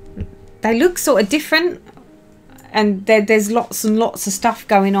 they look sort of different, and there's lots and lots of stuff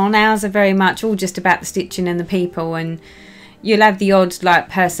going on. Ours are very much all just about the stitching and the people, and you'll have the odd like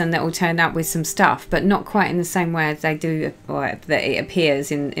person that will turn up with some stuff, but not quite in the same way as they do, or that it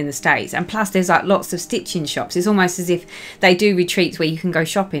appears in the States. And plus there's like lots of stitching shops. It's almost as if they do retreats where you can go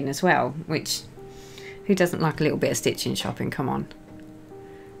shopping as well, which, who doesn't like a little bit of stitching shopping? Come on.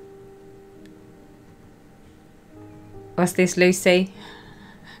 What's this, Lucy?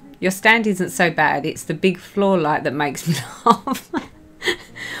 Your stand isn't so bad. It's the big floor light that makes me laugh.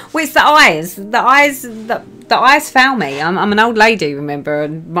 Well, it's the eyes. The eyes foul me. I'm an old lady, remember,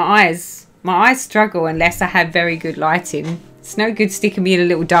 and my eyes struggle unless I have very good lighting. It's no good sticking me in a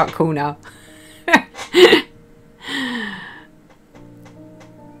little dark corner.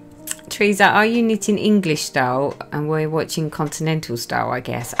 Teresa, are you knitting English style and we're watching continental style, I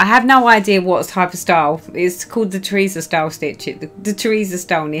guess? I have no idea what type of style. It's called the Teresa style stitch. The Teresa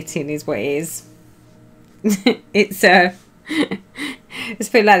style knitting is what it is. It's let's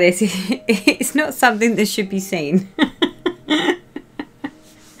put it like this. It's not something that should be seen.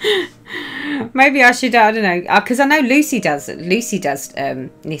 Maybe I should, I don't know, because I know Lucy does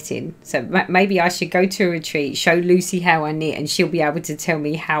knitting, so maybe I should go to a retreat, show Lucy how I knit, and she'll be able to tell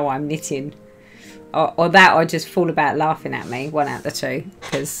me how I'm knitting, or that, or just fall about laughing at me, one out of the two,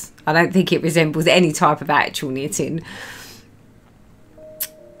 because I don't think it resembles any type of actual knitting.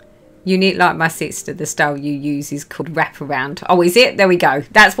 You knit like my sister. The style you use is called wraparound. Oh, is it? There we go.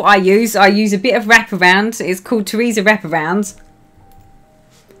 That's what I use. I use a bit of wraparound. It's called Teresa wraparound.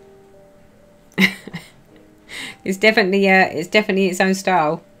 It's definitely its own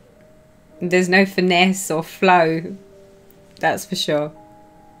style. There's no finesse or flow. That's for sure.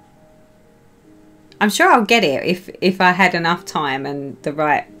 I'm sure I'll get it if I had enough time and the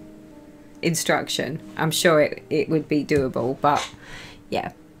right instruction. I'm sure it would be doable, but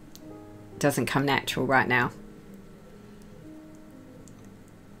yeah. Doesn't come natural right now.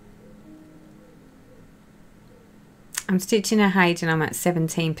 I'm stitching a Haid and I'm at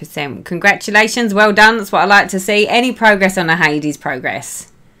 17%. Congratulations, well done. That's what I like to see. Any progress on a Haid is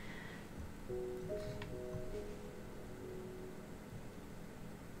progress.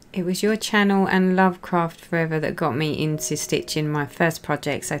 It was your channel and Lovecraft Forever that got me into stitching my first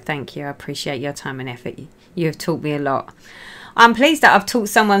project, so thank you. I appreciate your time and effort. You have taught me a lot. I'm pleased that I've taught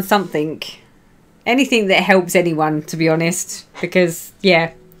someone something. Anything that helps anyone, to be honest. Because,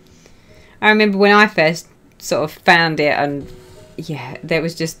 yeah. I remember when I first sort of found it, and yeah, there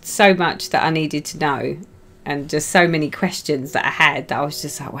was just so much that I needed to know. And just so many questions that I had that I was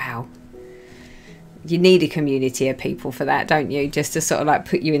just like, wow. You need a community of people for that, don't you? Just to sort of like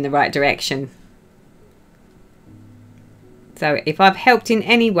put you in the right direction. So if I've helped in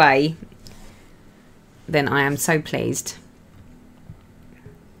any way, then I am so pleased.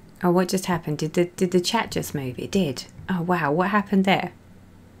 Oh, what just happened? Did the chat just move? It did. Oh, wow. What happened there?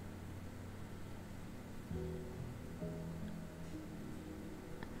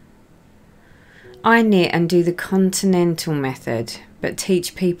 I knit and do the continental method, but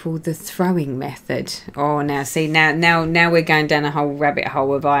teach people the throwing method. Oh, now see, now we're going down a whole rabbit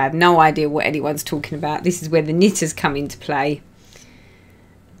hole of I have no idea what anyone's talking about. This is where the knitters come into play.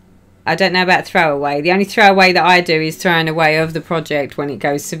 I don't know about throwaway. The only throwaway that I do is throwing away of the project when it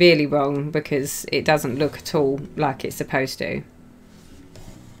goes severely wrong because it doesn't look at all like it's supposed to.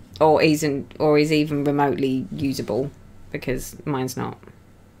 Or is even remotely usable, because mine's not.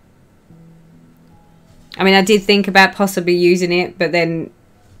 I mean, I did think about possibly using it, but then,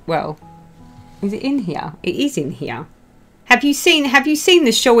 well, is it in here? It is in here. Have you seen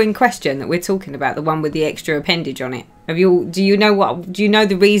the shawl in question that we're talking about, the one with the extra appendage on it? Do you know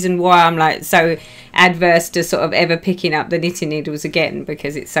the reason why I'm like so adverse to sort of ever picking up the knitting needles again,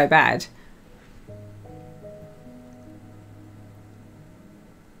 because it's so bad?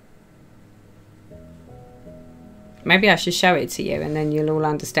 Maybe I should show it to you and then you'll all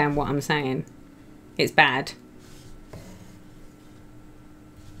understand what I'm saying. It's bad.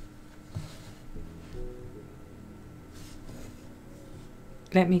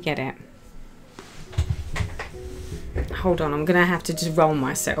 Let me get it. Hold on, I'm gonna have to just roll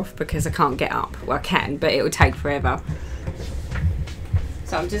myself because I can't get up. Well, I can, but it will take forever.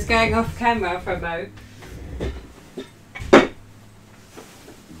 So I'm just going off camera for a moment.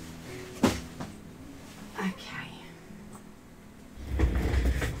 Okay.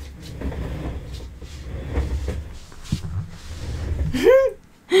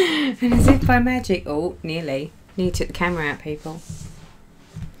 And as if by magic, oh, nearly took the camera out, people.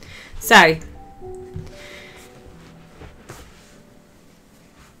 So,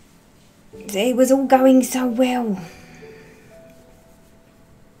 it was all going so well,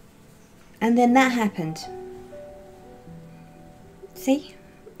 and then that happened. See?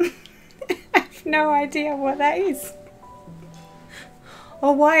 I have no idea what that is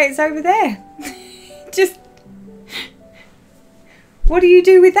or why it's over there. Just, what do you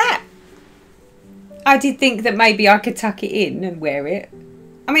do with that? I did think that maybe I could tuck it in and wear it.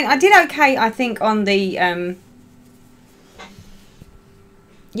 I mean, I did okay, I think, on the,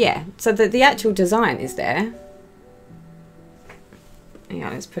 yeah, so the actual design is there. Yeah,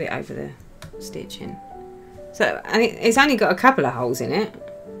 let's put it over the stitching. So, and it's only got a couple of holes in it.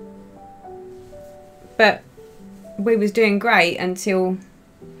 But we was doing great until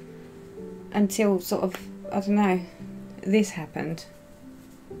sort of, I don't know, this happened.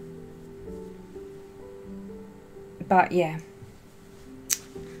 But yeah.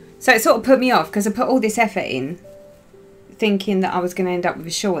 So it sort of put me off because I put all this effort in thinking that I was going to end up with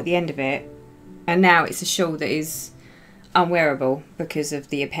a shawl at the end of it. And now it's a shawl that is unwearable because of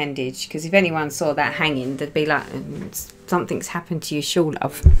the appendage. Because if anyone saw that hanging, they'd be like, something's happened to your shawl,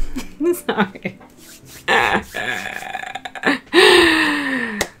 love. Sorry.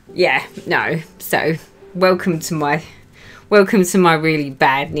 Yeah, no. So welcome to my really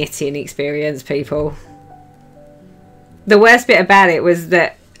bad knitting experience, people. The worst bit about it was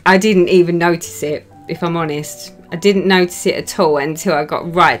that I didn't even notice it, if I'm honest. I didn't notice it at all until I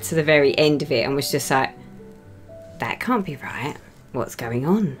got right to the very end of it and was just like, that can't be right. What's going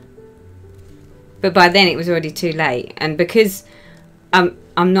on? But by then it was already too late. And because I'm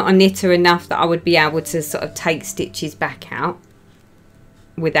not a knitter enough that I would be able to sort of take stitches back out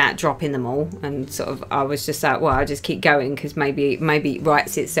without dropping them all, and sort of I was just like, well, I'll just keep going because maybe it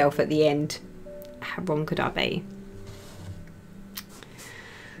writes itself at the end. How wrong could I be?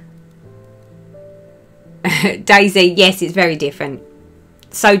 Daisy, yes, it's very different.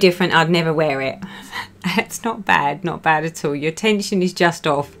 So different I'd never wear it. It's not bad at all. Your tension is just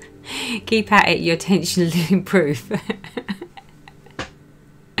off. Keep at it, your tension will improve.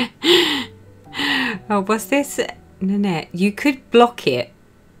 Oh, what's this? Nanette, you could block it.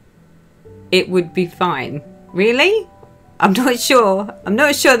 It would be fine. Really? I'm not sure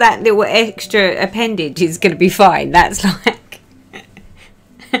that little extra appendage is going to be fine. That's like...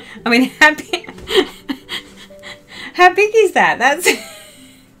 I mean, how big is that? That's...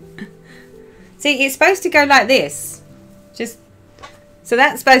 See, it's supposed to go like this. Just... So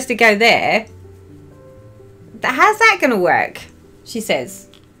that's supposed to go there. How's that going to work? She says.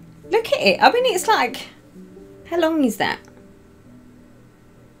 Look at it. I mean, it's like... How long is that?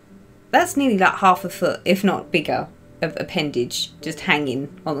 That's nearly like half a foot, if not bigger, of appendage just hanging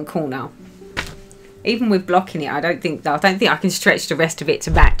on the corner. Even with blocking it, I don't think I can stretch the rest of it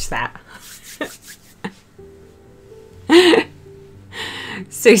to match that.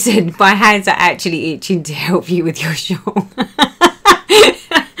 Susan, my hands are actually itching to help you with your shawl.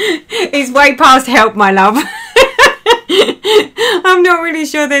 It's way past help, my love. I'm not really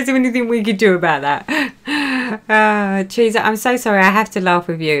sure there's anything we could do about that. Teresa, I'm so sorry. I have to laugh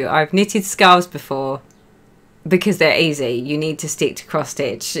with you. I've knitted scarves before because they're easy. You need to stick to cross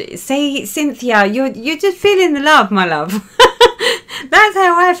stitch. See, Cynthia, you're just feeling the love, my love. That's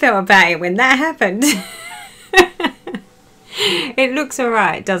how I felt about it when that happened. It looks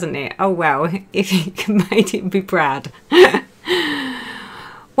alright, doesn't it? Oh well, if you can make it, be proud.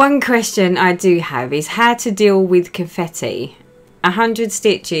 One question I do have is how to deal with confetti. 100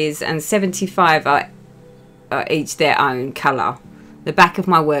 stitches and 75 are each their own colour. The back of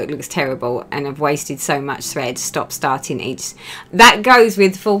my work looks terrible and I've wasted so much thread. Stop starting each. That goes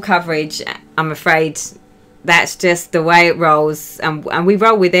with full coverage. I'm afraid that's just the way it rolls, and we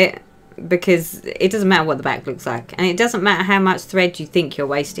roll with it because it doesn't matter what the back looks like, and it doesn't matter how much thread you think you're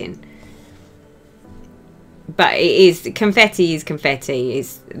wasting. But it is, confetti is confetti.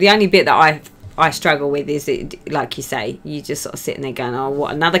 It's the only bit that I struggle with is it, like you say, you just sort of sitting there going, oh,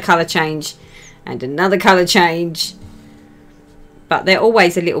 what, another colour change and another colour change. But they're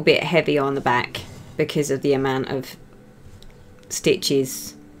always a little bit heavy on the back because of the amount of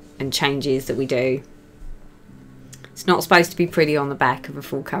stitches and changes that we do. It's not supposed to be pretty on the back of a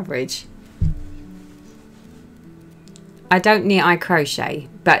full coverage. I don't knit, I crochet,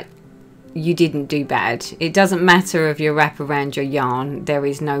 but you didn't do bad. It doesn't matter if you wrap around your yarn. There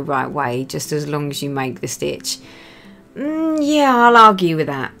is no right way, just as long as you make the stitch. Yeah, I'll argue with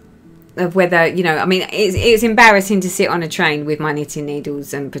that. Of whether, you know, I mean, it's embarrassing to sit on a train with my knitting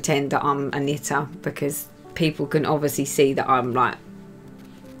needles and pretend that I'm a knitter, because people can obviously see that I'm like,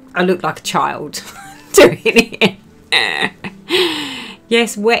 I look like a child doing it.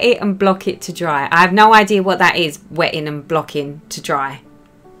 Yes, wet it and block it to dry. I have no idea what that is, wetting and blocking to dry.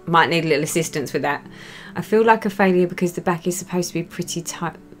 Might need a little assistance with that. I feel like a failure because the back is supposed to be pretty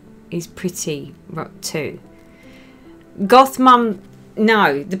tight. Is pretty too. Goth mum,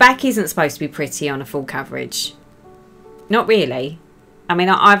 no, the back isn't supposed to be pretty on a full coverage. Not really. I mean,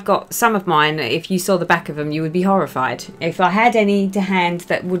 I've got some of mine. If you saw the back of them, you would be horrified. If I had any to hand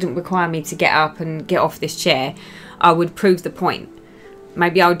that wouldn't require me to get up and get off this chair, I would prove the point.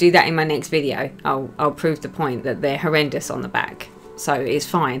 Maybe I'll do that in my next video. I'll prove the point that they're horrendous on the back. So it's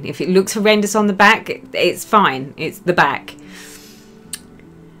fine. If it looks horrendous on the back, it's fine. It's the back.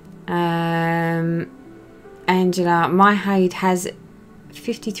 Angela, my Haid has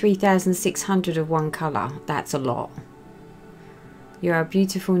 53,600 of one colour. That's a lot. You're a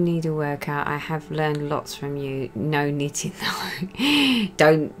beautiful needleworker. I have learned lots from you. No knitting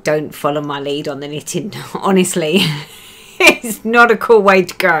though. Don't follow my lead on the knitting. Honestly, it's not a cool way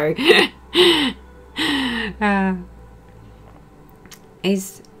to go.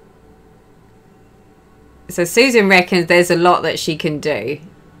 So Susan reckons there's a lot that she can do.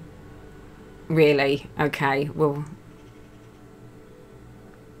 Really? Okay. Well,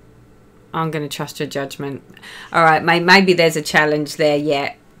 I'm going to trust your judgment. All right, maybe there's a challenge there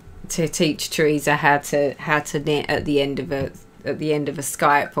yet to teach Teresa how to knit at the end of a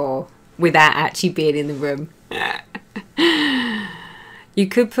Skype or without actually being in the room. You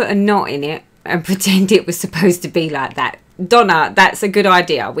could put a knot in it and pretend it was supposed to be like that. Donna, that's a good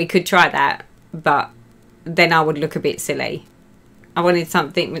idea. We could try that, but then I would look a bit silly. I wanted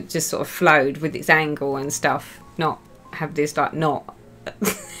something that just sort of flowed with its angle and stuff, not have this like knot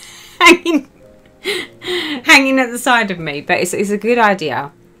hanging at the side of me. But it's a good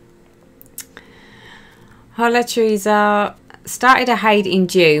idea. Hola Teresa. Started a Haid in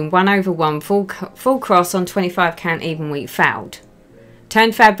June, 1/1 full cross on 25 count even week, fouled.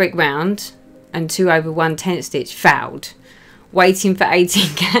 Turned fabric round and 2/1 10th stitch, fouled. Waiting for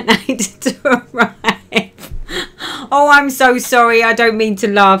 18 count Haid to arrive. Oh, I'm so sorry. I don't mean to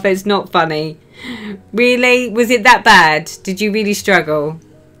laugh. It's not funny. Really? Was it that bad? Did you really struggle?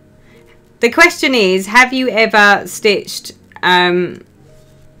 The question is, have you ever stitched...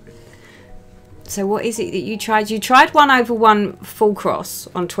 So what is it that you tried? You tried 1/1 full cross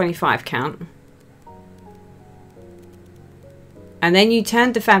on 25 count. And then you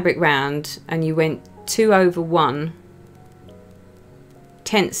turned the fabric round and you went 2/1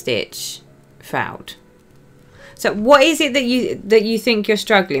 10th stitch, fouled. So what is it that you think you're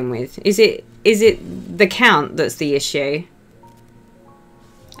struggling with? Is it the count that's the issue?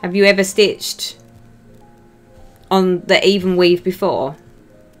 Have you ever stitched on the even weave before?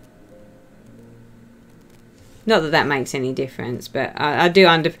 Not that that makes any difference, but I do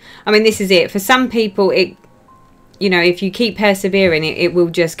I mean, this is it. For some people, it, you know, if you keep persevering, it will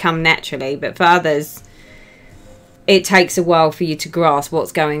just come naturally. But for others, it takes a while for you to grasp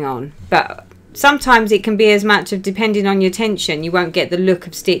what's going on. But sometimes it can be as much of, depending on your tension, you won't get the look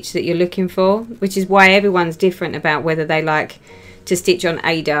of stitch that you're looking for, which is why everyone's different about whether they like to stitch on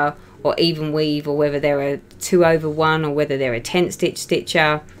Ada or even weave, or whether they're a 2/1 or whether they're a 10th stitch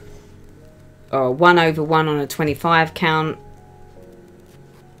stitcher, or 1/1 on a 25 count.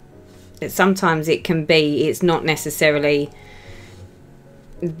 Sometimes it can be, it's not necessarily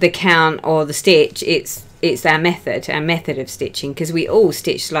the count or the stitch, it's our method of stitching, because we all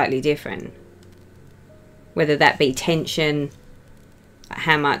stitch slightly different, whether that be tension,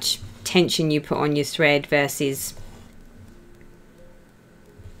 how much tension you put on your thread versus,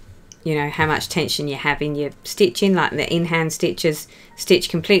 you know, how much tension you have in your stitching. Like the in-hand stitchers stitch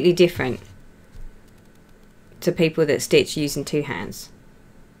completely different to people that stitch using two hands.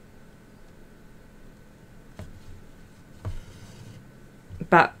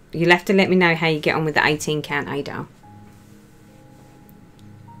 But you'll have to let me know how you get on with the 18 count Ada.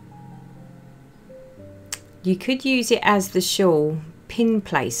 You could use it as the shawl pin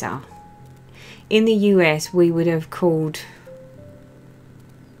placer. In the US we would have called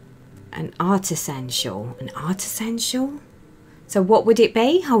an artisan shawl. An artisan shawl? So what would it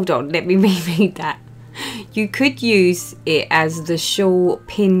be? Hold on, let me reread that. You could use it as the shawl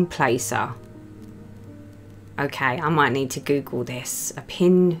pin placer. Okay, I might need to Google this.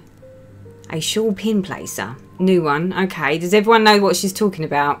 A shawl pin placer. New one. Okay, does everyone know what she's talking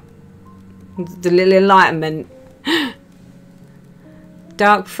about? The little enlightenment.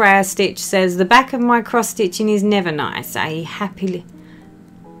 Dark Freya Stitch says, the back of my cross stitching is never nice. I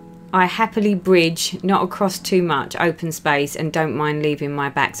happily bridge, not across too much open space, and don't mind leaving my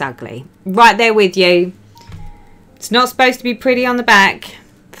backs ugly. Right there with you. It's not supposed to be pretty on the back.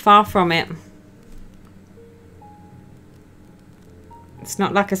 Far from it. It's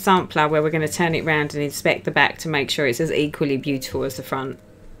not like a sampler where we're going to turn it round and inspect the back to make sure it's as equally beautiful as the front.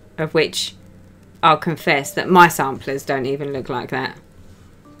 Of which I'll confess that my samplers don't even look like that.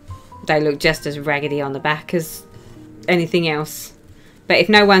 They look just as raggedy on the back as anything else. But if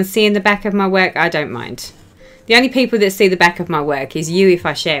no one's seeing the back of my work, I don't mind. The only people that see the back of my work is you if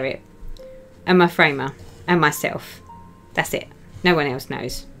I share it, and my framer, and myself. That's it. No one else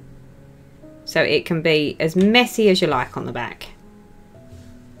knows. So it can be as messy as you like on the back.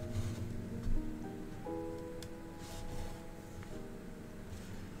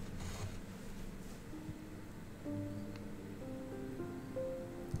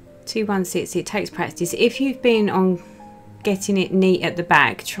 It takes practice. If you've been on getting it neat at the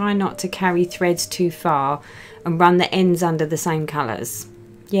back. Try not to carry threads too far and run the ends under the same colours.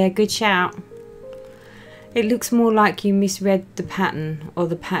 Yeah, good shout. It looks more like you misread the pattern, or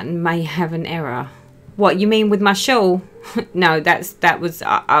the pattern may have an error. What, you mean with my shawl? No,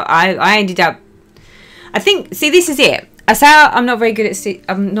 I ended up, I think, see, this is it. I say I'm not very good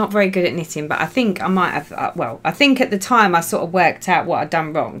at knitting, but I think I might have, well, I think at the time I sort of worked out what I'd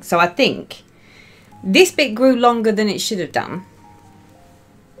done wrong. So I think this bit grew longer than it should have done.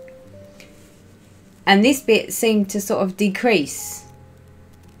 And this bit seemed to sort of decrease.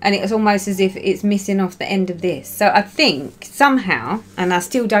 And it was almost as if it's missing off the end of this. So I think somehow, and I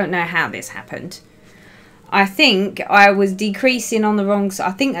still don't know how this happened, I think I was decreasing on the wrong side.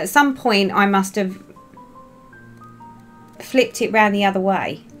 I think at some point I must have flipped it round the other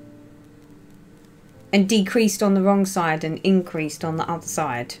way and decreased on the wrong side and increased on the other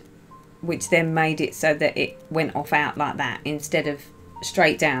side, which then made it so that it went off out like that instead of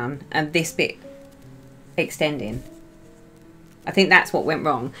straight down and this bit extending. I think that's what went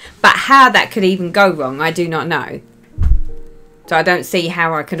wrong, but how that could even go wrong I do not know. So I don't see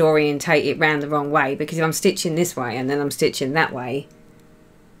how I could orientate it round the wrong way, because if I'm stitching this way and then I'm stitching that way,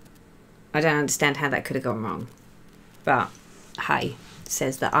 I don't understand how that could have gone wrong. But hey,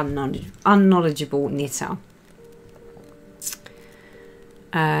 says the unknowledgeable knitter.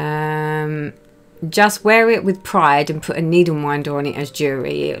 Just wear it with pride and put a needle minder on it as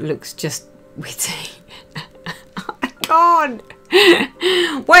jewellery. It looks just witty. I can't.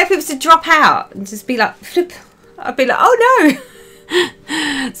 What if it was to drop out and just be like flip? I'd be like, oh no.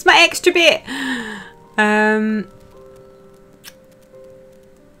 It's my extra bit.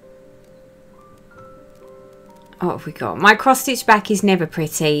 What have we got? My cross stitch back is never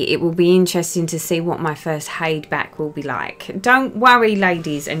pretty. It will be interesting to see what my first Haid back will be like. Don't worry,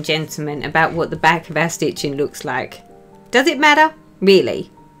 ladies and gentlemen, about what the back of our stitching looks like. Does it matter? Really?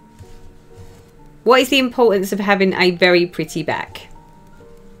 What is the importance of having a very pretty back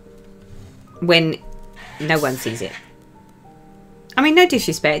when no one sees it? I mean, no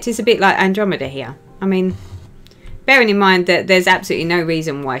disrespect, it's a bit like Andromeda here. I mean, bearing in mind that there's absolutely no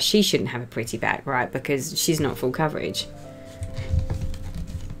reason why she shouldn't have a pretty back, right? Because she's not full coverage.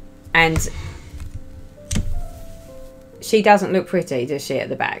 And she doesn't look pretty, does she, at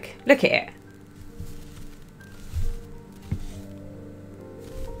the back? Look at it.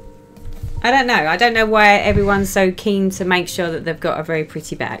 I don't know. I don't know why everyone's so keen to make sure that they've got a very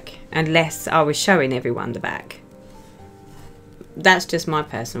pretty back, unless I was showing everyone the back. That's just my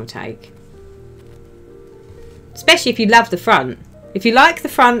personal take. Especially if you love the front. If you like the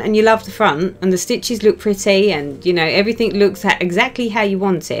front and you love the front and the stitches look pretty and, you know, everything looks exactly how you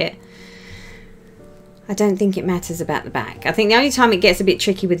want it, I don't think it matters about the back. I think the only time it gets a bit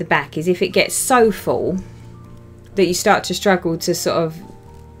tricky with the back is if it gets so full that you start to struggle to sort of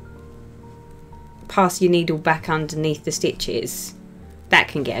pass your needle back underneath the stitches. That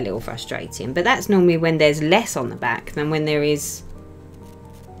can get a little frustrating, but that's normally when there's less on the back than when there is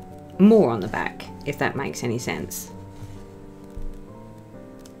more on the back, if that makes any sense.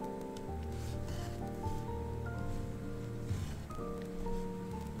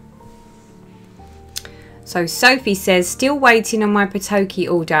 So Sophie says, still waiting on my Patoki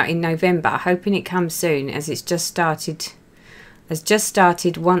order in November, hoping it comes soon, as it's just started. Has just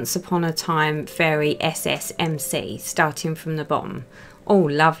started Once Upon a Time Fairy SSMC, starting from the bottom. Oh,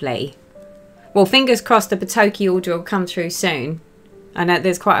 lovely. Well, fingers crossed the Patoki order will come through soon. I know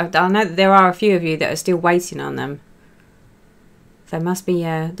there's I know that there are a few of you that are still waiting on them. They must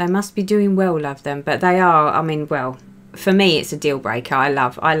be doing well, love them. But they are, I mean, well, for me it's a deal breaker. I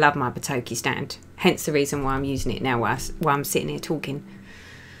love my Patoki stand. Hence the reason why I'm using it now while I'm sitting here talking.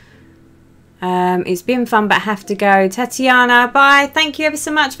 It's been fun, but I have to go. Tatiana, bye. Thank you ever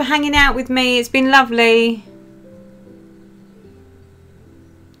so much for hanging out with me. It's been lovely.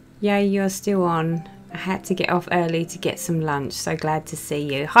 Yay, you're still on. I had to get off early to get some lunch. So glad to see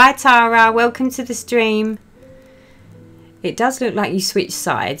you. Hi, Tara. Welcome to the stream. It does look like you switch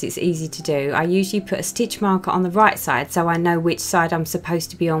sides. It's easy to do. I usually put a stitch marker on the right side so I know which side I'm supposed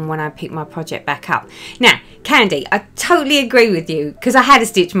to be on when I pick my project back up. Now, Candy, I totally agree with you, because I had a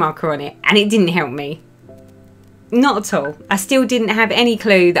stitch marker on it and it didn't help me. Not at all. I still didn't have any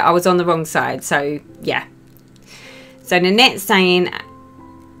clue that I was on the wrong side. So, yeah. So, Nanette's saying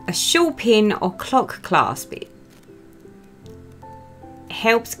a shawl pin or clock clasp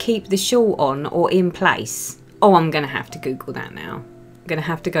helps keep the shawl on or in place. Oh, I'm going to have to Google that now. I'm going to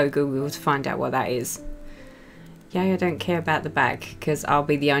have to go Google to find out what that is. Yay, I don't care about the back, because I'll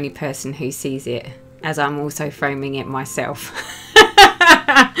be the only person who sees it, as I'm also framing it myself.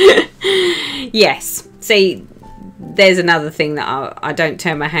 Yes. See, there's another thing that I don't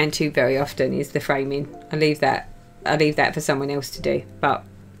turn my hand to very often, is the framing. I leave that for someone else to do, but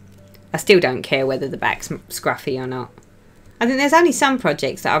I still don't care whether the back's scruffy or not. I think there's only some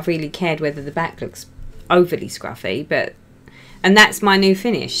projects that I've really cared whether the back looks overly scruffy, and that's my new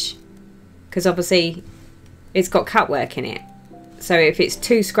finish, because obviously it's got cut work in it. So if it's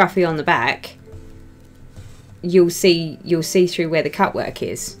too scruffy on the back, you'll see through where the cut work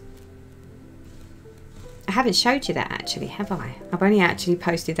is. I haven't showed you that actually, have I? I've only actually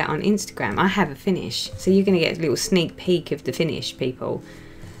posted that on Instagram. I have a finish, so you're going to get a little sneak peek of the finish, people.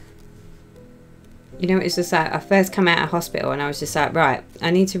 You know, it's just like, I first come out of hospital and I was just like, right,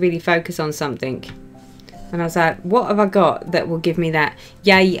 I need to really focus on something. And I was like, what have I got that will give me that,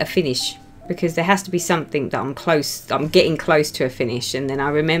 yay, a finish? Because there has to be something that I'm getting close to a finish. And then I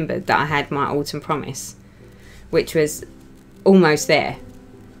remembered that I had my autumn promise, which was almost there.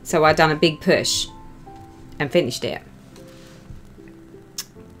 So I done a big push and finished it.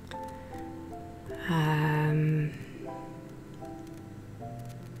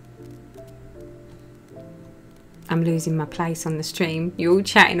 I'm losing my place on the stream. You're all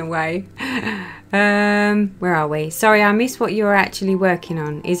chatting away. Where are we? Sorry, I missed what you're actually working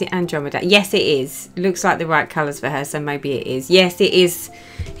on. Is it Andromeda? Yes, it is. Looks like the right colours for her, so maybe it is. Yes, it is.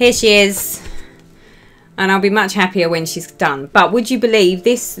 Here she is. And I'll be much happier when she's done. But would you believe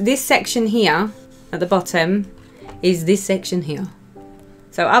this section here at the bottom is this section here.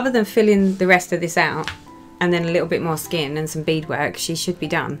 So other than filling the rest of this out and then a little bit more skin and some beadwork, she should be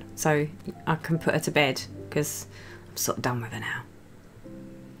done. So I can put her to bed because I'm sort of done with her now.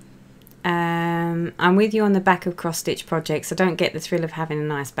 I'm with you on the back of cross-stitch projects. I don't get the thrill of having a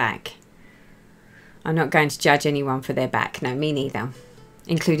nice back. I'm not going to judge anyone for their back. No, me neither.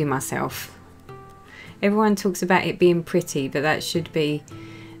 Including myself. Everyone talks about it being pretty, but that should be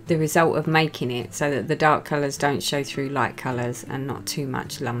the result of making it so that the dark colours don't show through light colours and not too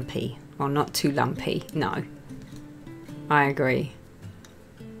much lumpy. Or not too lumpy. No. I agree.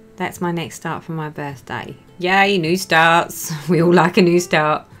 That's my next start for my birthday. Yay, new starts. We all like a new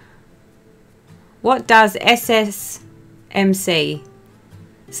start. What does SSMC?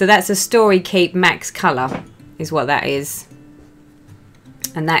 So that's a Story Keep Max Colour is what that is.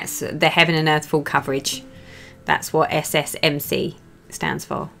 And that's the Heaven and Earth full coverage. That's what SSMC stands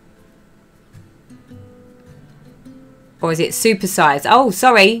for. Or is it supersized? Oh,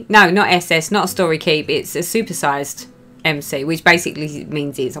 sorry. No, not SS, not Story Keep. It's a supersized MC, which basically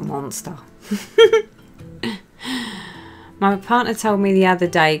means it's a monster. My partner told me the other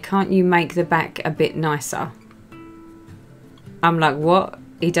day, can't you make the back a bit nicer? I'm like, what?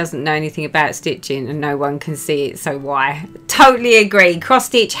 He doesn't know anything about stitching and no one can see it, so why? Totally agree. Cross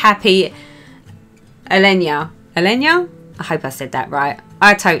stitch happy Elenia. Elenia? I hope I said that right.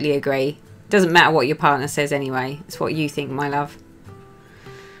 I totally agree. Doesn't matter what your partner says anyway. It's what you think, my love.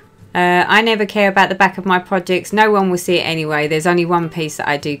 I never care about the back of my projects. No one will see it anyway. There's only one piece that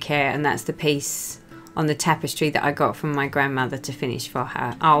I do care, and that's the piece on the tapestry that I got from my grandmother to finish for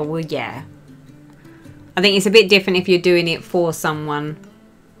her. Oh, well, yeah. I think it's a bit different if you're doing it for someone.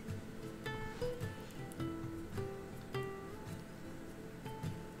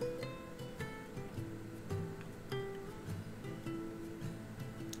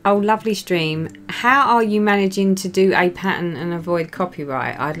 Oh, lovely stream. How are you managing to do a pattern and avoid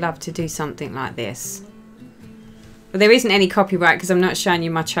copyright? I'd love to do something like this. Well, there isn't any copyright because I'm not showing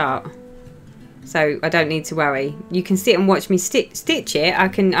you my chart. So I don't need to worry. You can sit and watch me stitch it.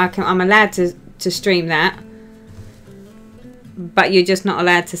 I'm allowed to stream that. But you're just not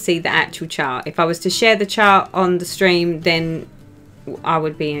allowed to see the actual chart. If I was to share the chart on the stream, then I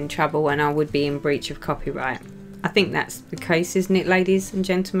would be in trouble and I would be in breach of copyright. I think that's the case, isn't it, ladies and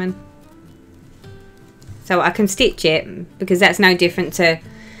gentlemen? So I can stitch it because that's no different to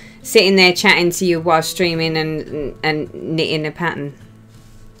sitting there chatting to you while streaming and knitting a pattern.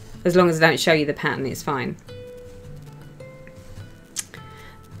 As long as I don't show you the pattern, it's fine.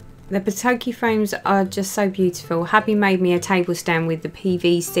 The Patoki frames are just so beautiful. Hubby made me a table stand with the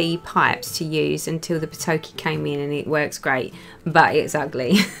PVC pipes to use until the Patoki came in, and it works great, but it's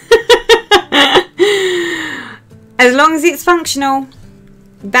ugly. As long as it's functional,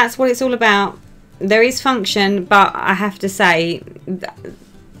 that's what it's all about. There is function, but I have to say,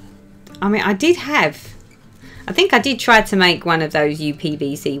 I mean, I think I did try to make one of those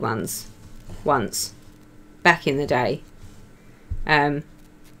UPVC ones once, back in the day. And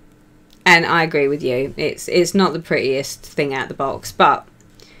I agree with you. It's not the prettiest thing out of the box, but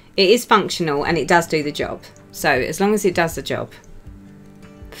it is functional and it does do the job. So as long as it does the job.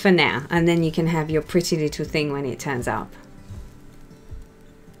 For now, and then you can have your pretty little thing when it turns up.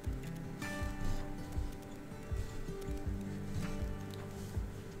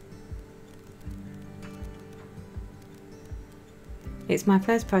 It's my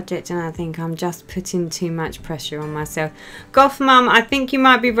first project and I think I'm just putting too much pressure on myself. Goth Mum, I think you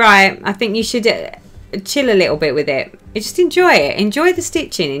might be right. I think you should chill a little bit with it. Just enjoy it. Enjoy the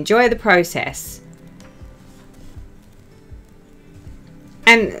stitching. Enjoy the process.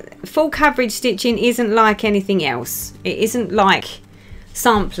 And full coverage stitching isn't like anything else. It isn't like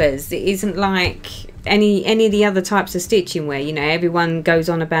samplers. It isn't like any of the other types of stitching where, you know, everyone goes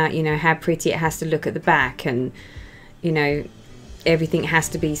on about, you know, how pretty it has to look at the back and, you know, everything has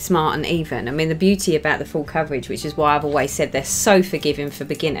to be smart and even. I mean, the beauty about the full coverage, which is why I've always said they're so forgiving for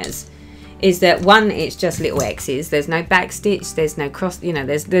beginners, is that one, it's just little X's. There's no back stitch. There's no cross. You know,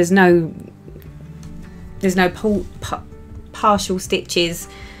 there's no partial stitches.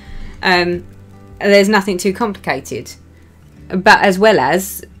 There's nothing too complicated. But as well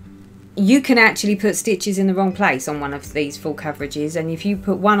as, you can actually put stitches in the wrong place on one of these full coverages, and if you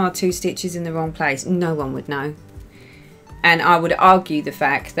put 1 or 2 stitches in the wrong place, no one would know. And I would argue the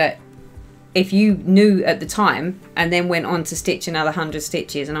fact that if you knew at the time and then went on to stitch another 100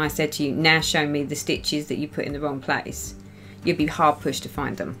 stitches and I said to you, now show me the stitches that you put in the wrong place, you'd be hard pushed to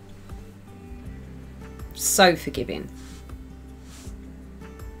find them. So forgiving.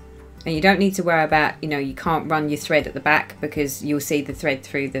 And you don't need to worry about, you know, you can't run your thread at the back because you'll see the thread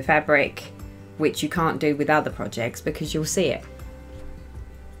through the fabric, which you can't do with other projects because you'll see it.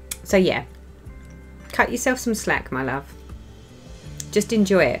 So yeah, cut yourself some slack, my love. Just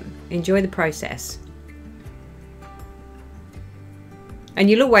enjoy it. Enjoy the process. And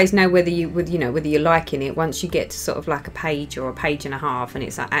you'll always know whether whether you're liking it once you get to sort of like a page or a page and a half and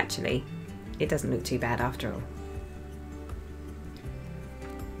it's like, actually, it doesn't look too bad after all.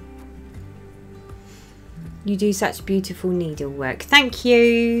 You do such beautiful needlework. Thank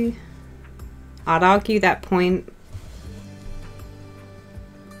you. I'd argue that point.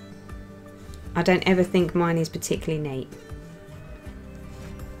 I don't ever think mine is particularly neat.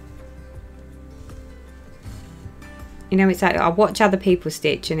 You know, it's like I watch other people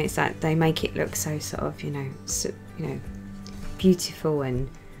stitch and it's like they make it look so sort of, you know, beautiful, and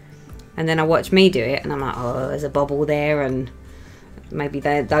then I watch me do it and I'm like, oh, there's a bobble there, and maybe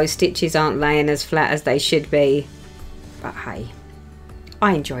those stitches aren't laying as flat as they should be. But hey,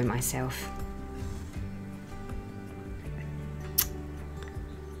 I enjoy myself.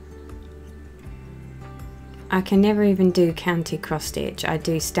 I can never even do counted cross stitch. I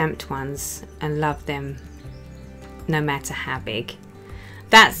do stamped ones and love them no matter how big.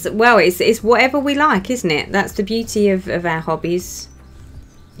 That's, well, it's whatever we like, isn't it? That's the beauty of our hobbies.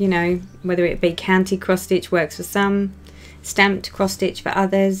 You know, whether it be counted cross stitch works for some, stamped cross stitch for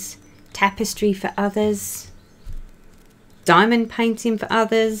others, tapestry for others, diamond painting for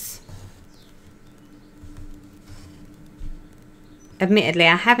others. Admittedly,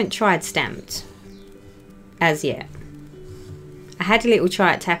 I haven't tried stamped as yet. I had a little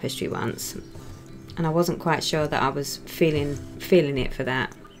try at tapestry once and I wasn't quite sure that I was feeling it for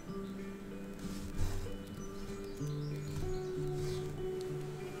that.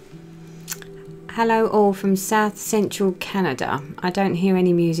 Hello all from South Central Canada. I don't hear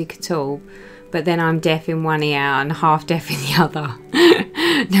any music at all, but then I'm deaf in one ear and half deaf in the other.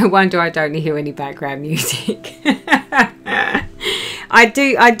 No wonder I don't hear any background music.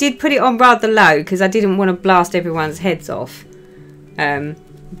 I did put it on rather low because I didn't want to blast everyone's heads off.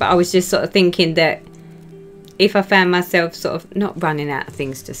 But I was just sort of thinking that if I found myself sort of not running out of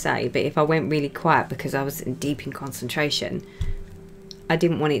things to say, but if I went really quiet because I was deep in concentration, I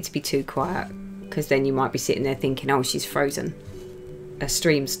didn't want it to be too quiet, because then you might be sitting there thinking, oh, she's frozen. Her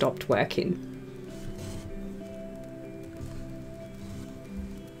stream stopped working.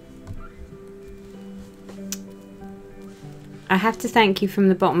 I have to thank you from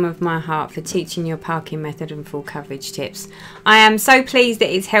the bottom of my heart for teaching your parking method and full coverage tips. I am so pleased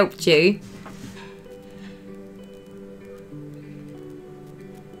that it's helped you.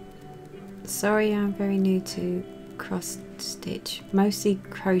 Sorry, I'm very new to cross stitch, mostly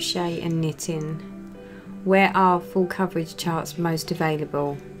crochet and knitting. Where are full coverage charts most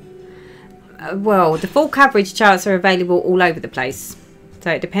available? Well, the full coverage charts are available all over the place,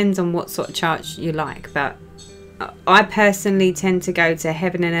 so it depends on what sort of charts you like, but I personally tend to go to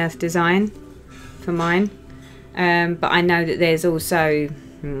Heaven and Earth Design for mine, but I know that there's also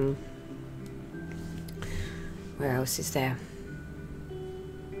where else is there?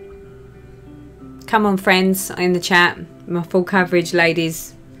 Come on, friends in the chat, my full coverage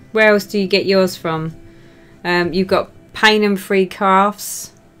ladies, where else do you get yours from? You've got Pain and Free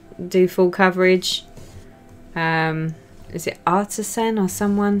Crafts do full coverage. Is it Artisan or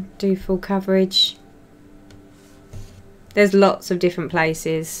someone do full coverage? There's lots of different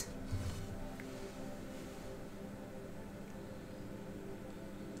places.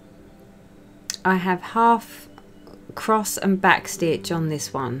 I have half cross and back stitch on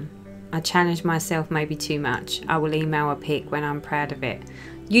this one. I challenge myself maybe too much. I will email a pic when I'm proud of it.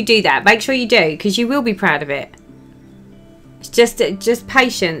 You do that. Make sure you do, because you will be proud of it. It's just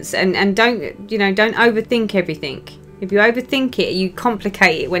patience, and don't, you know, don't overthink everything. If you overthink it, you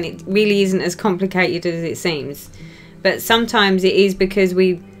complicate it when it really isn't as complicated as it seems. But sometimes it is because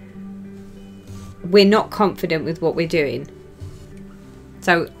we're not confident with what we're doing.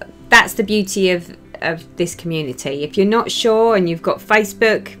 So that's the beauty of this community. If you're not sure and you've got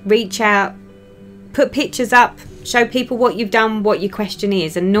Facebook, reach out, put pictures up, show people what you've done, what your question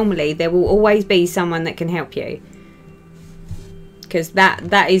is, and normally there will always be someone that can help you. Because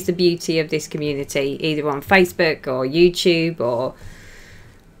that is the beauty of this community, either on Facebook or YouTube or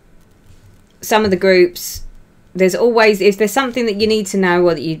some of the groups. There's always, if there's something that you need to know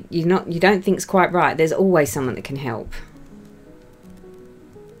or that you don't think is quite right, there's always someone that can help.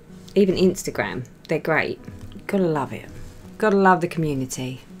 Even Instagram, they're great. Gotta love it. Gotta love the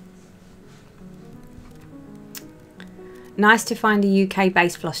community. Nice to find a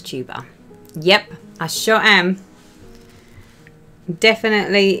UK-based floss tuber. Yep, I sure am.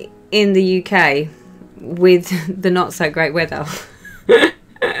 Definitely in the UK with the not so great weather.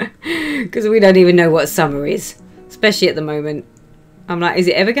 Because we don't even know what summer is, especially at the moment. I'm like, is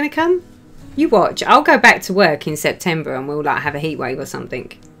it ever going to come? You watch. I'll go back to work in September and we'll like have a heat wave or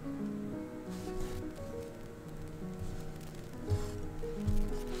something.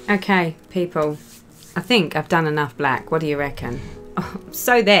 Okay, people. I think I've done enough black. What do you reckon? Oh,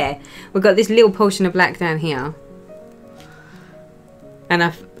 so there. We've got this little portion of black down here. And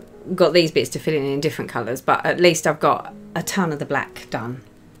I've got these bits to fill in different colours. But at least I've got a ton of the black done.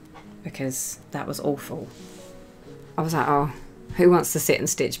 Because that was awful. I was like, oh, who wants to sit and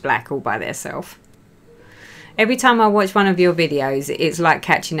stitch black all by themselves? Every time I watch one of your videos, it's like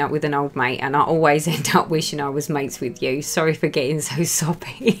catching up with an old mate. And I always end up wishing I was mates with you. Sorry for getting so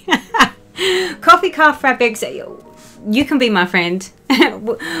soppy. Coffee Calf Fabrics, you can be my friend.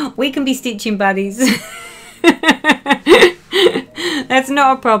 We can be stitching buddies. That's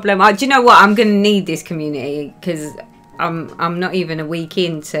not a problem. Do you know what? I'm going to need this community because I'm not even a week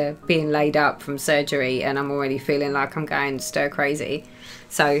into being laid up from surgery and I'm already feeling like I'm going stir crazy.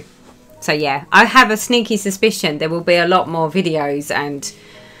 So yeah, I have a sneaky suspicion there will be a lot more videos and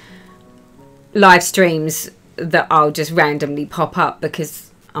live streams that I'll just randomly pop up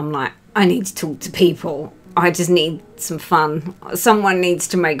because I'm like, I need to talk to people. I just need some fun. Someone needs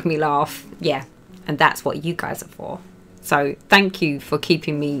to make me laugh. Yeah, and that's what you guys are for. So thank you for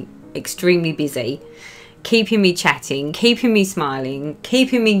keeping me extremely busy, keeping me chatting, keeping me smiling,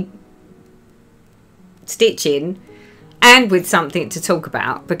 keeping me stitching and with something to talk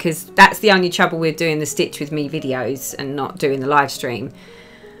about, because that's the only trouble with doing the Stitch With Me videos and not doing the live stream.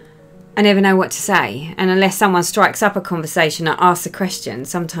 I never know what to say, and unless someone strikes up a conversation or asks a question,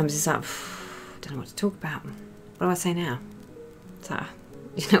 sometimes it's like, I don't know what to talk about. What do I say now? So,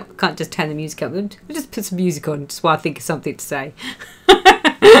 you know, I can't just turn the music up. I'll just put some music on just while I think of something to say.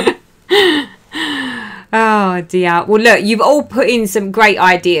 Oh dear. Well, look, you've all put in some great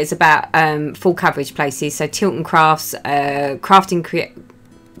ideas about full coverage places. So Tilton Crafts, Charting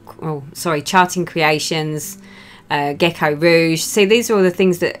Creations, Gecko Rouge. See, these are all the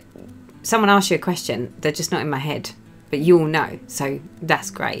things that someone asks you a question. They're just not in my head, but you all know. So that's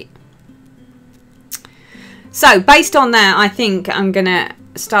great. So based on that, I think I'm going to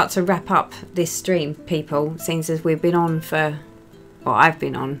start to wrap up this stream, people, since as we've been on for, well, I've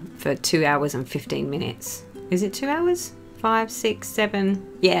been on for 2 hours and 15 minutes. Is it 2 hours? 5, 6,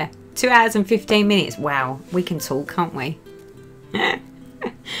 7? Yeah, 2 hours and 15 minutes. Wow, we can talk, can't we?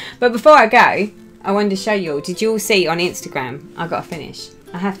 But before I go, I wanted to show you all. Did you all see on Instagram? I got a finish.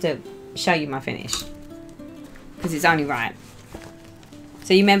 I have to show you my finish because it's only right.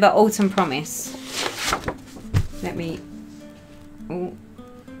 So you remember Autumn Promise? Let me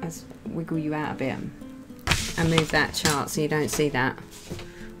let's wiggle you out a bit and move that chart so you don't see that,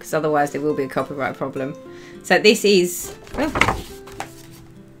 because otherwise there will be a copyright problem. So this is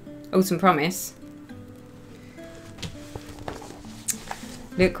Autumn Promise.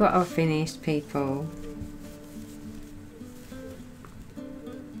 Look what I've finished, people.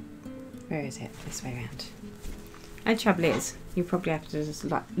 Where is it? This way around. And the trouble is, you probably have to just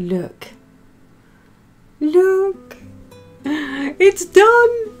like look. Look, it's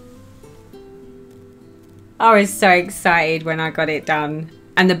done. I was so excited when I got it done.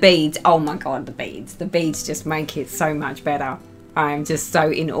 And the beads, oh my god, the beads just make it so much better. I am just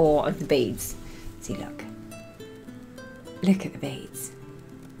so in awe of the beads. See, look at the beads.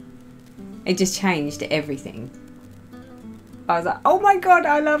 It just changed everything. I was like, oh my god,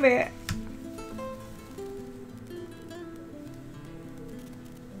 I love it.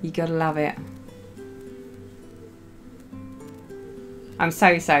 You gotta love it. I'm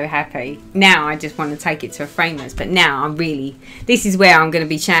so happy. Now I just want to take it to a framer's, but now I'm really, this is where I'm going to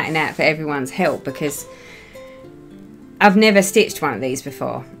be shouting out for everyone's help, because I've never stitched one of these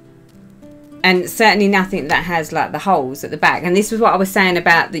before. And certainly nothing that has like the holes at the back. And this was what I was saying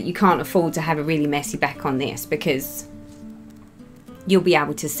about that you can't afford to have a really messy back on this, because you'll be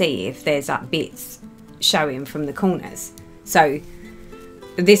able to see if there's like bits showing from the corners. So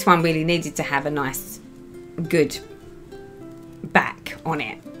this one really needed to have a nice, good back on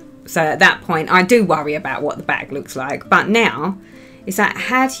it. So at that point I do worry about what the back looks like, but now it's like,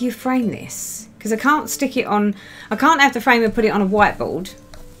 how do you frame this? Because I can't stick it on, I can't have the frame and put it on a whiteboard,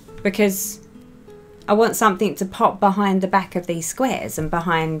 because I want something to pop behind the back of these squares and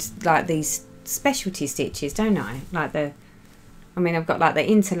behind like these specialty stitches, don't I? Like the, I mean, I've got like the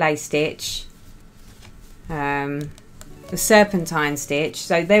interlay stitch, the serpentine stitch,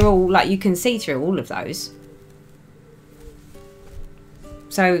 so they're all like, you can see through all of those.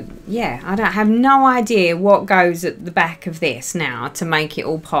 So yeah, I have no idea what goes at the back of this now to make it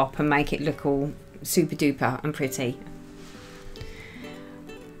all pop and make it look all super duper and pretty.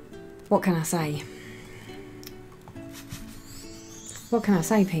 What can I say? What can I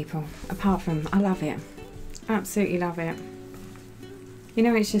say, people? Apart from, I love it. Absolutely love it. You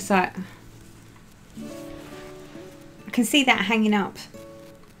know, it's just like, I can see that hanging up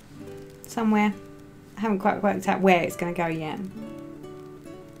somewhere. I haven't quite worked out where it's going to go yet.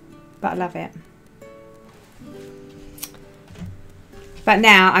 But I love it. But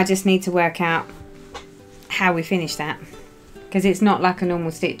now I just need to work out how we finish that, because it's not like a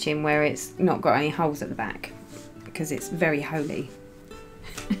normal stitching where it's not got any holes at the back, because it's very holy.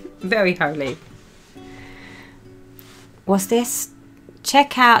 Very holy. What's this?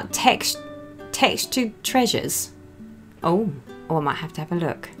 Check out Textured Treasures. Oh, I might have to have a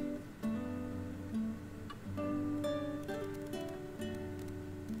look.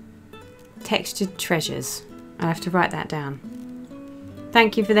 Textured Treasures. I'll have to write that down.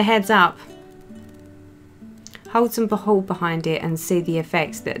 Thank you for the heads up. Hold some hold behind it and see the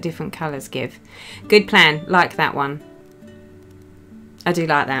effects that different colours give. Good plan. Like that one. I do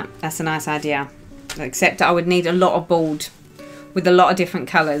like that. That's a nice idea. Except I would need a lot of board with a lot of different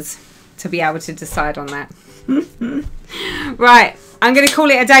colours to be able to decide on that. Right. I'm going to call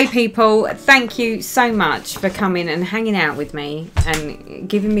it a day, people. Thank you so much for coming and hanging out with me and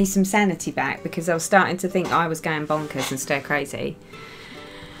giving me some sanity back, because I was starting to think I was going bonkers and stir crazy.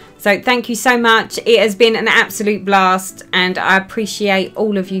 So thank you so much. It has been an absolute blast, and I appreciate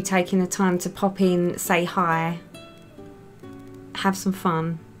all of you taking the time to pop in, say hi, have some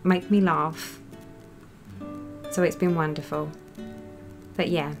fun, make me laugh. So it's been wonderful. But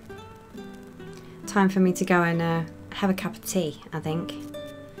yeah, time for me to go and have a cup of tea, I think,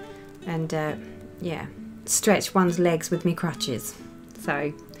 and yeah, stretch one's legs with me crutches.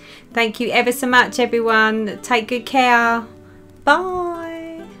 So thank you ever so much, everyone. Take good care. Bye.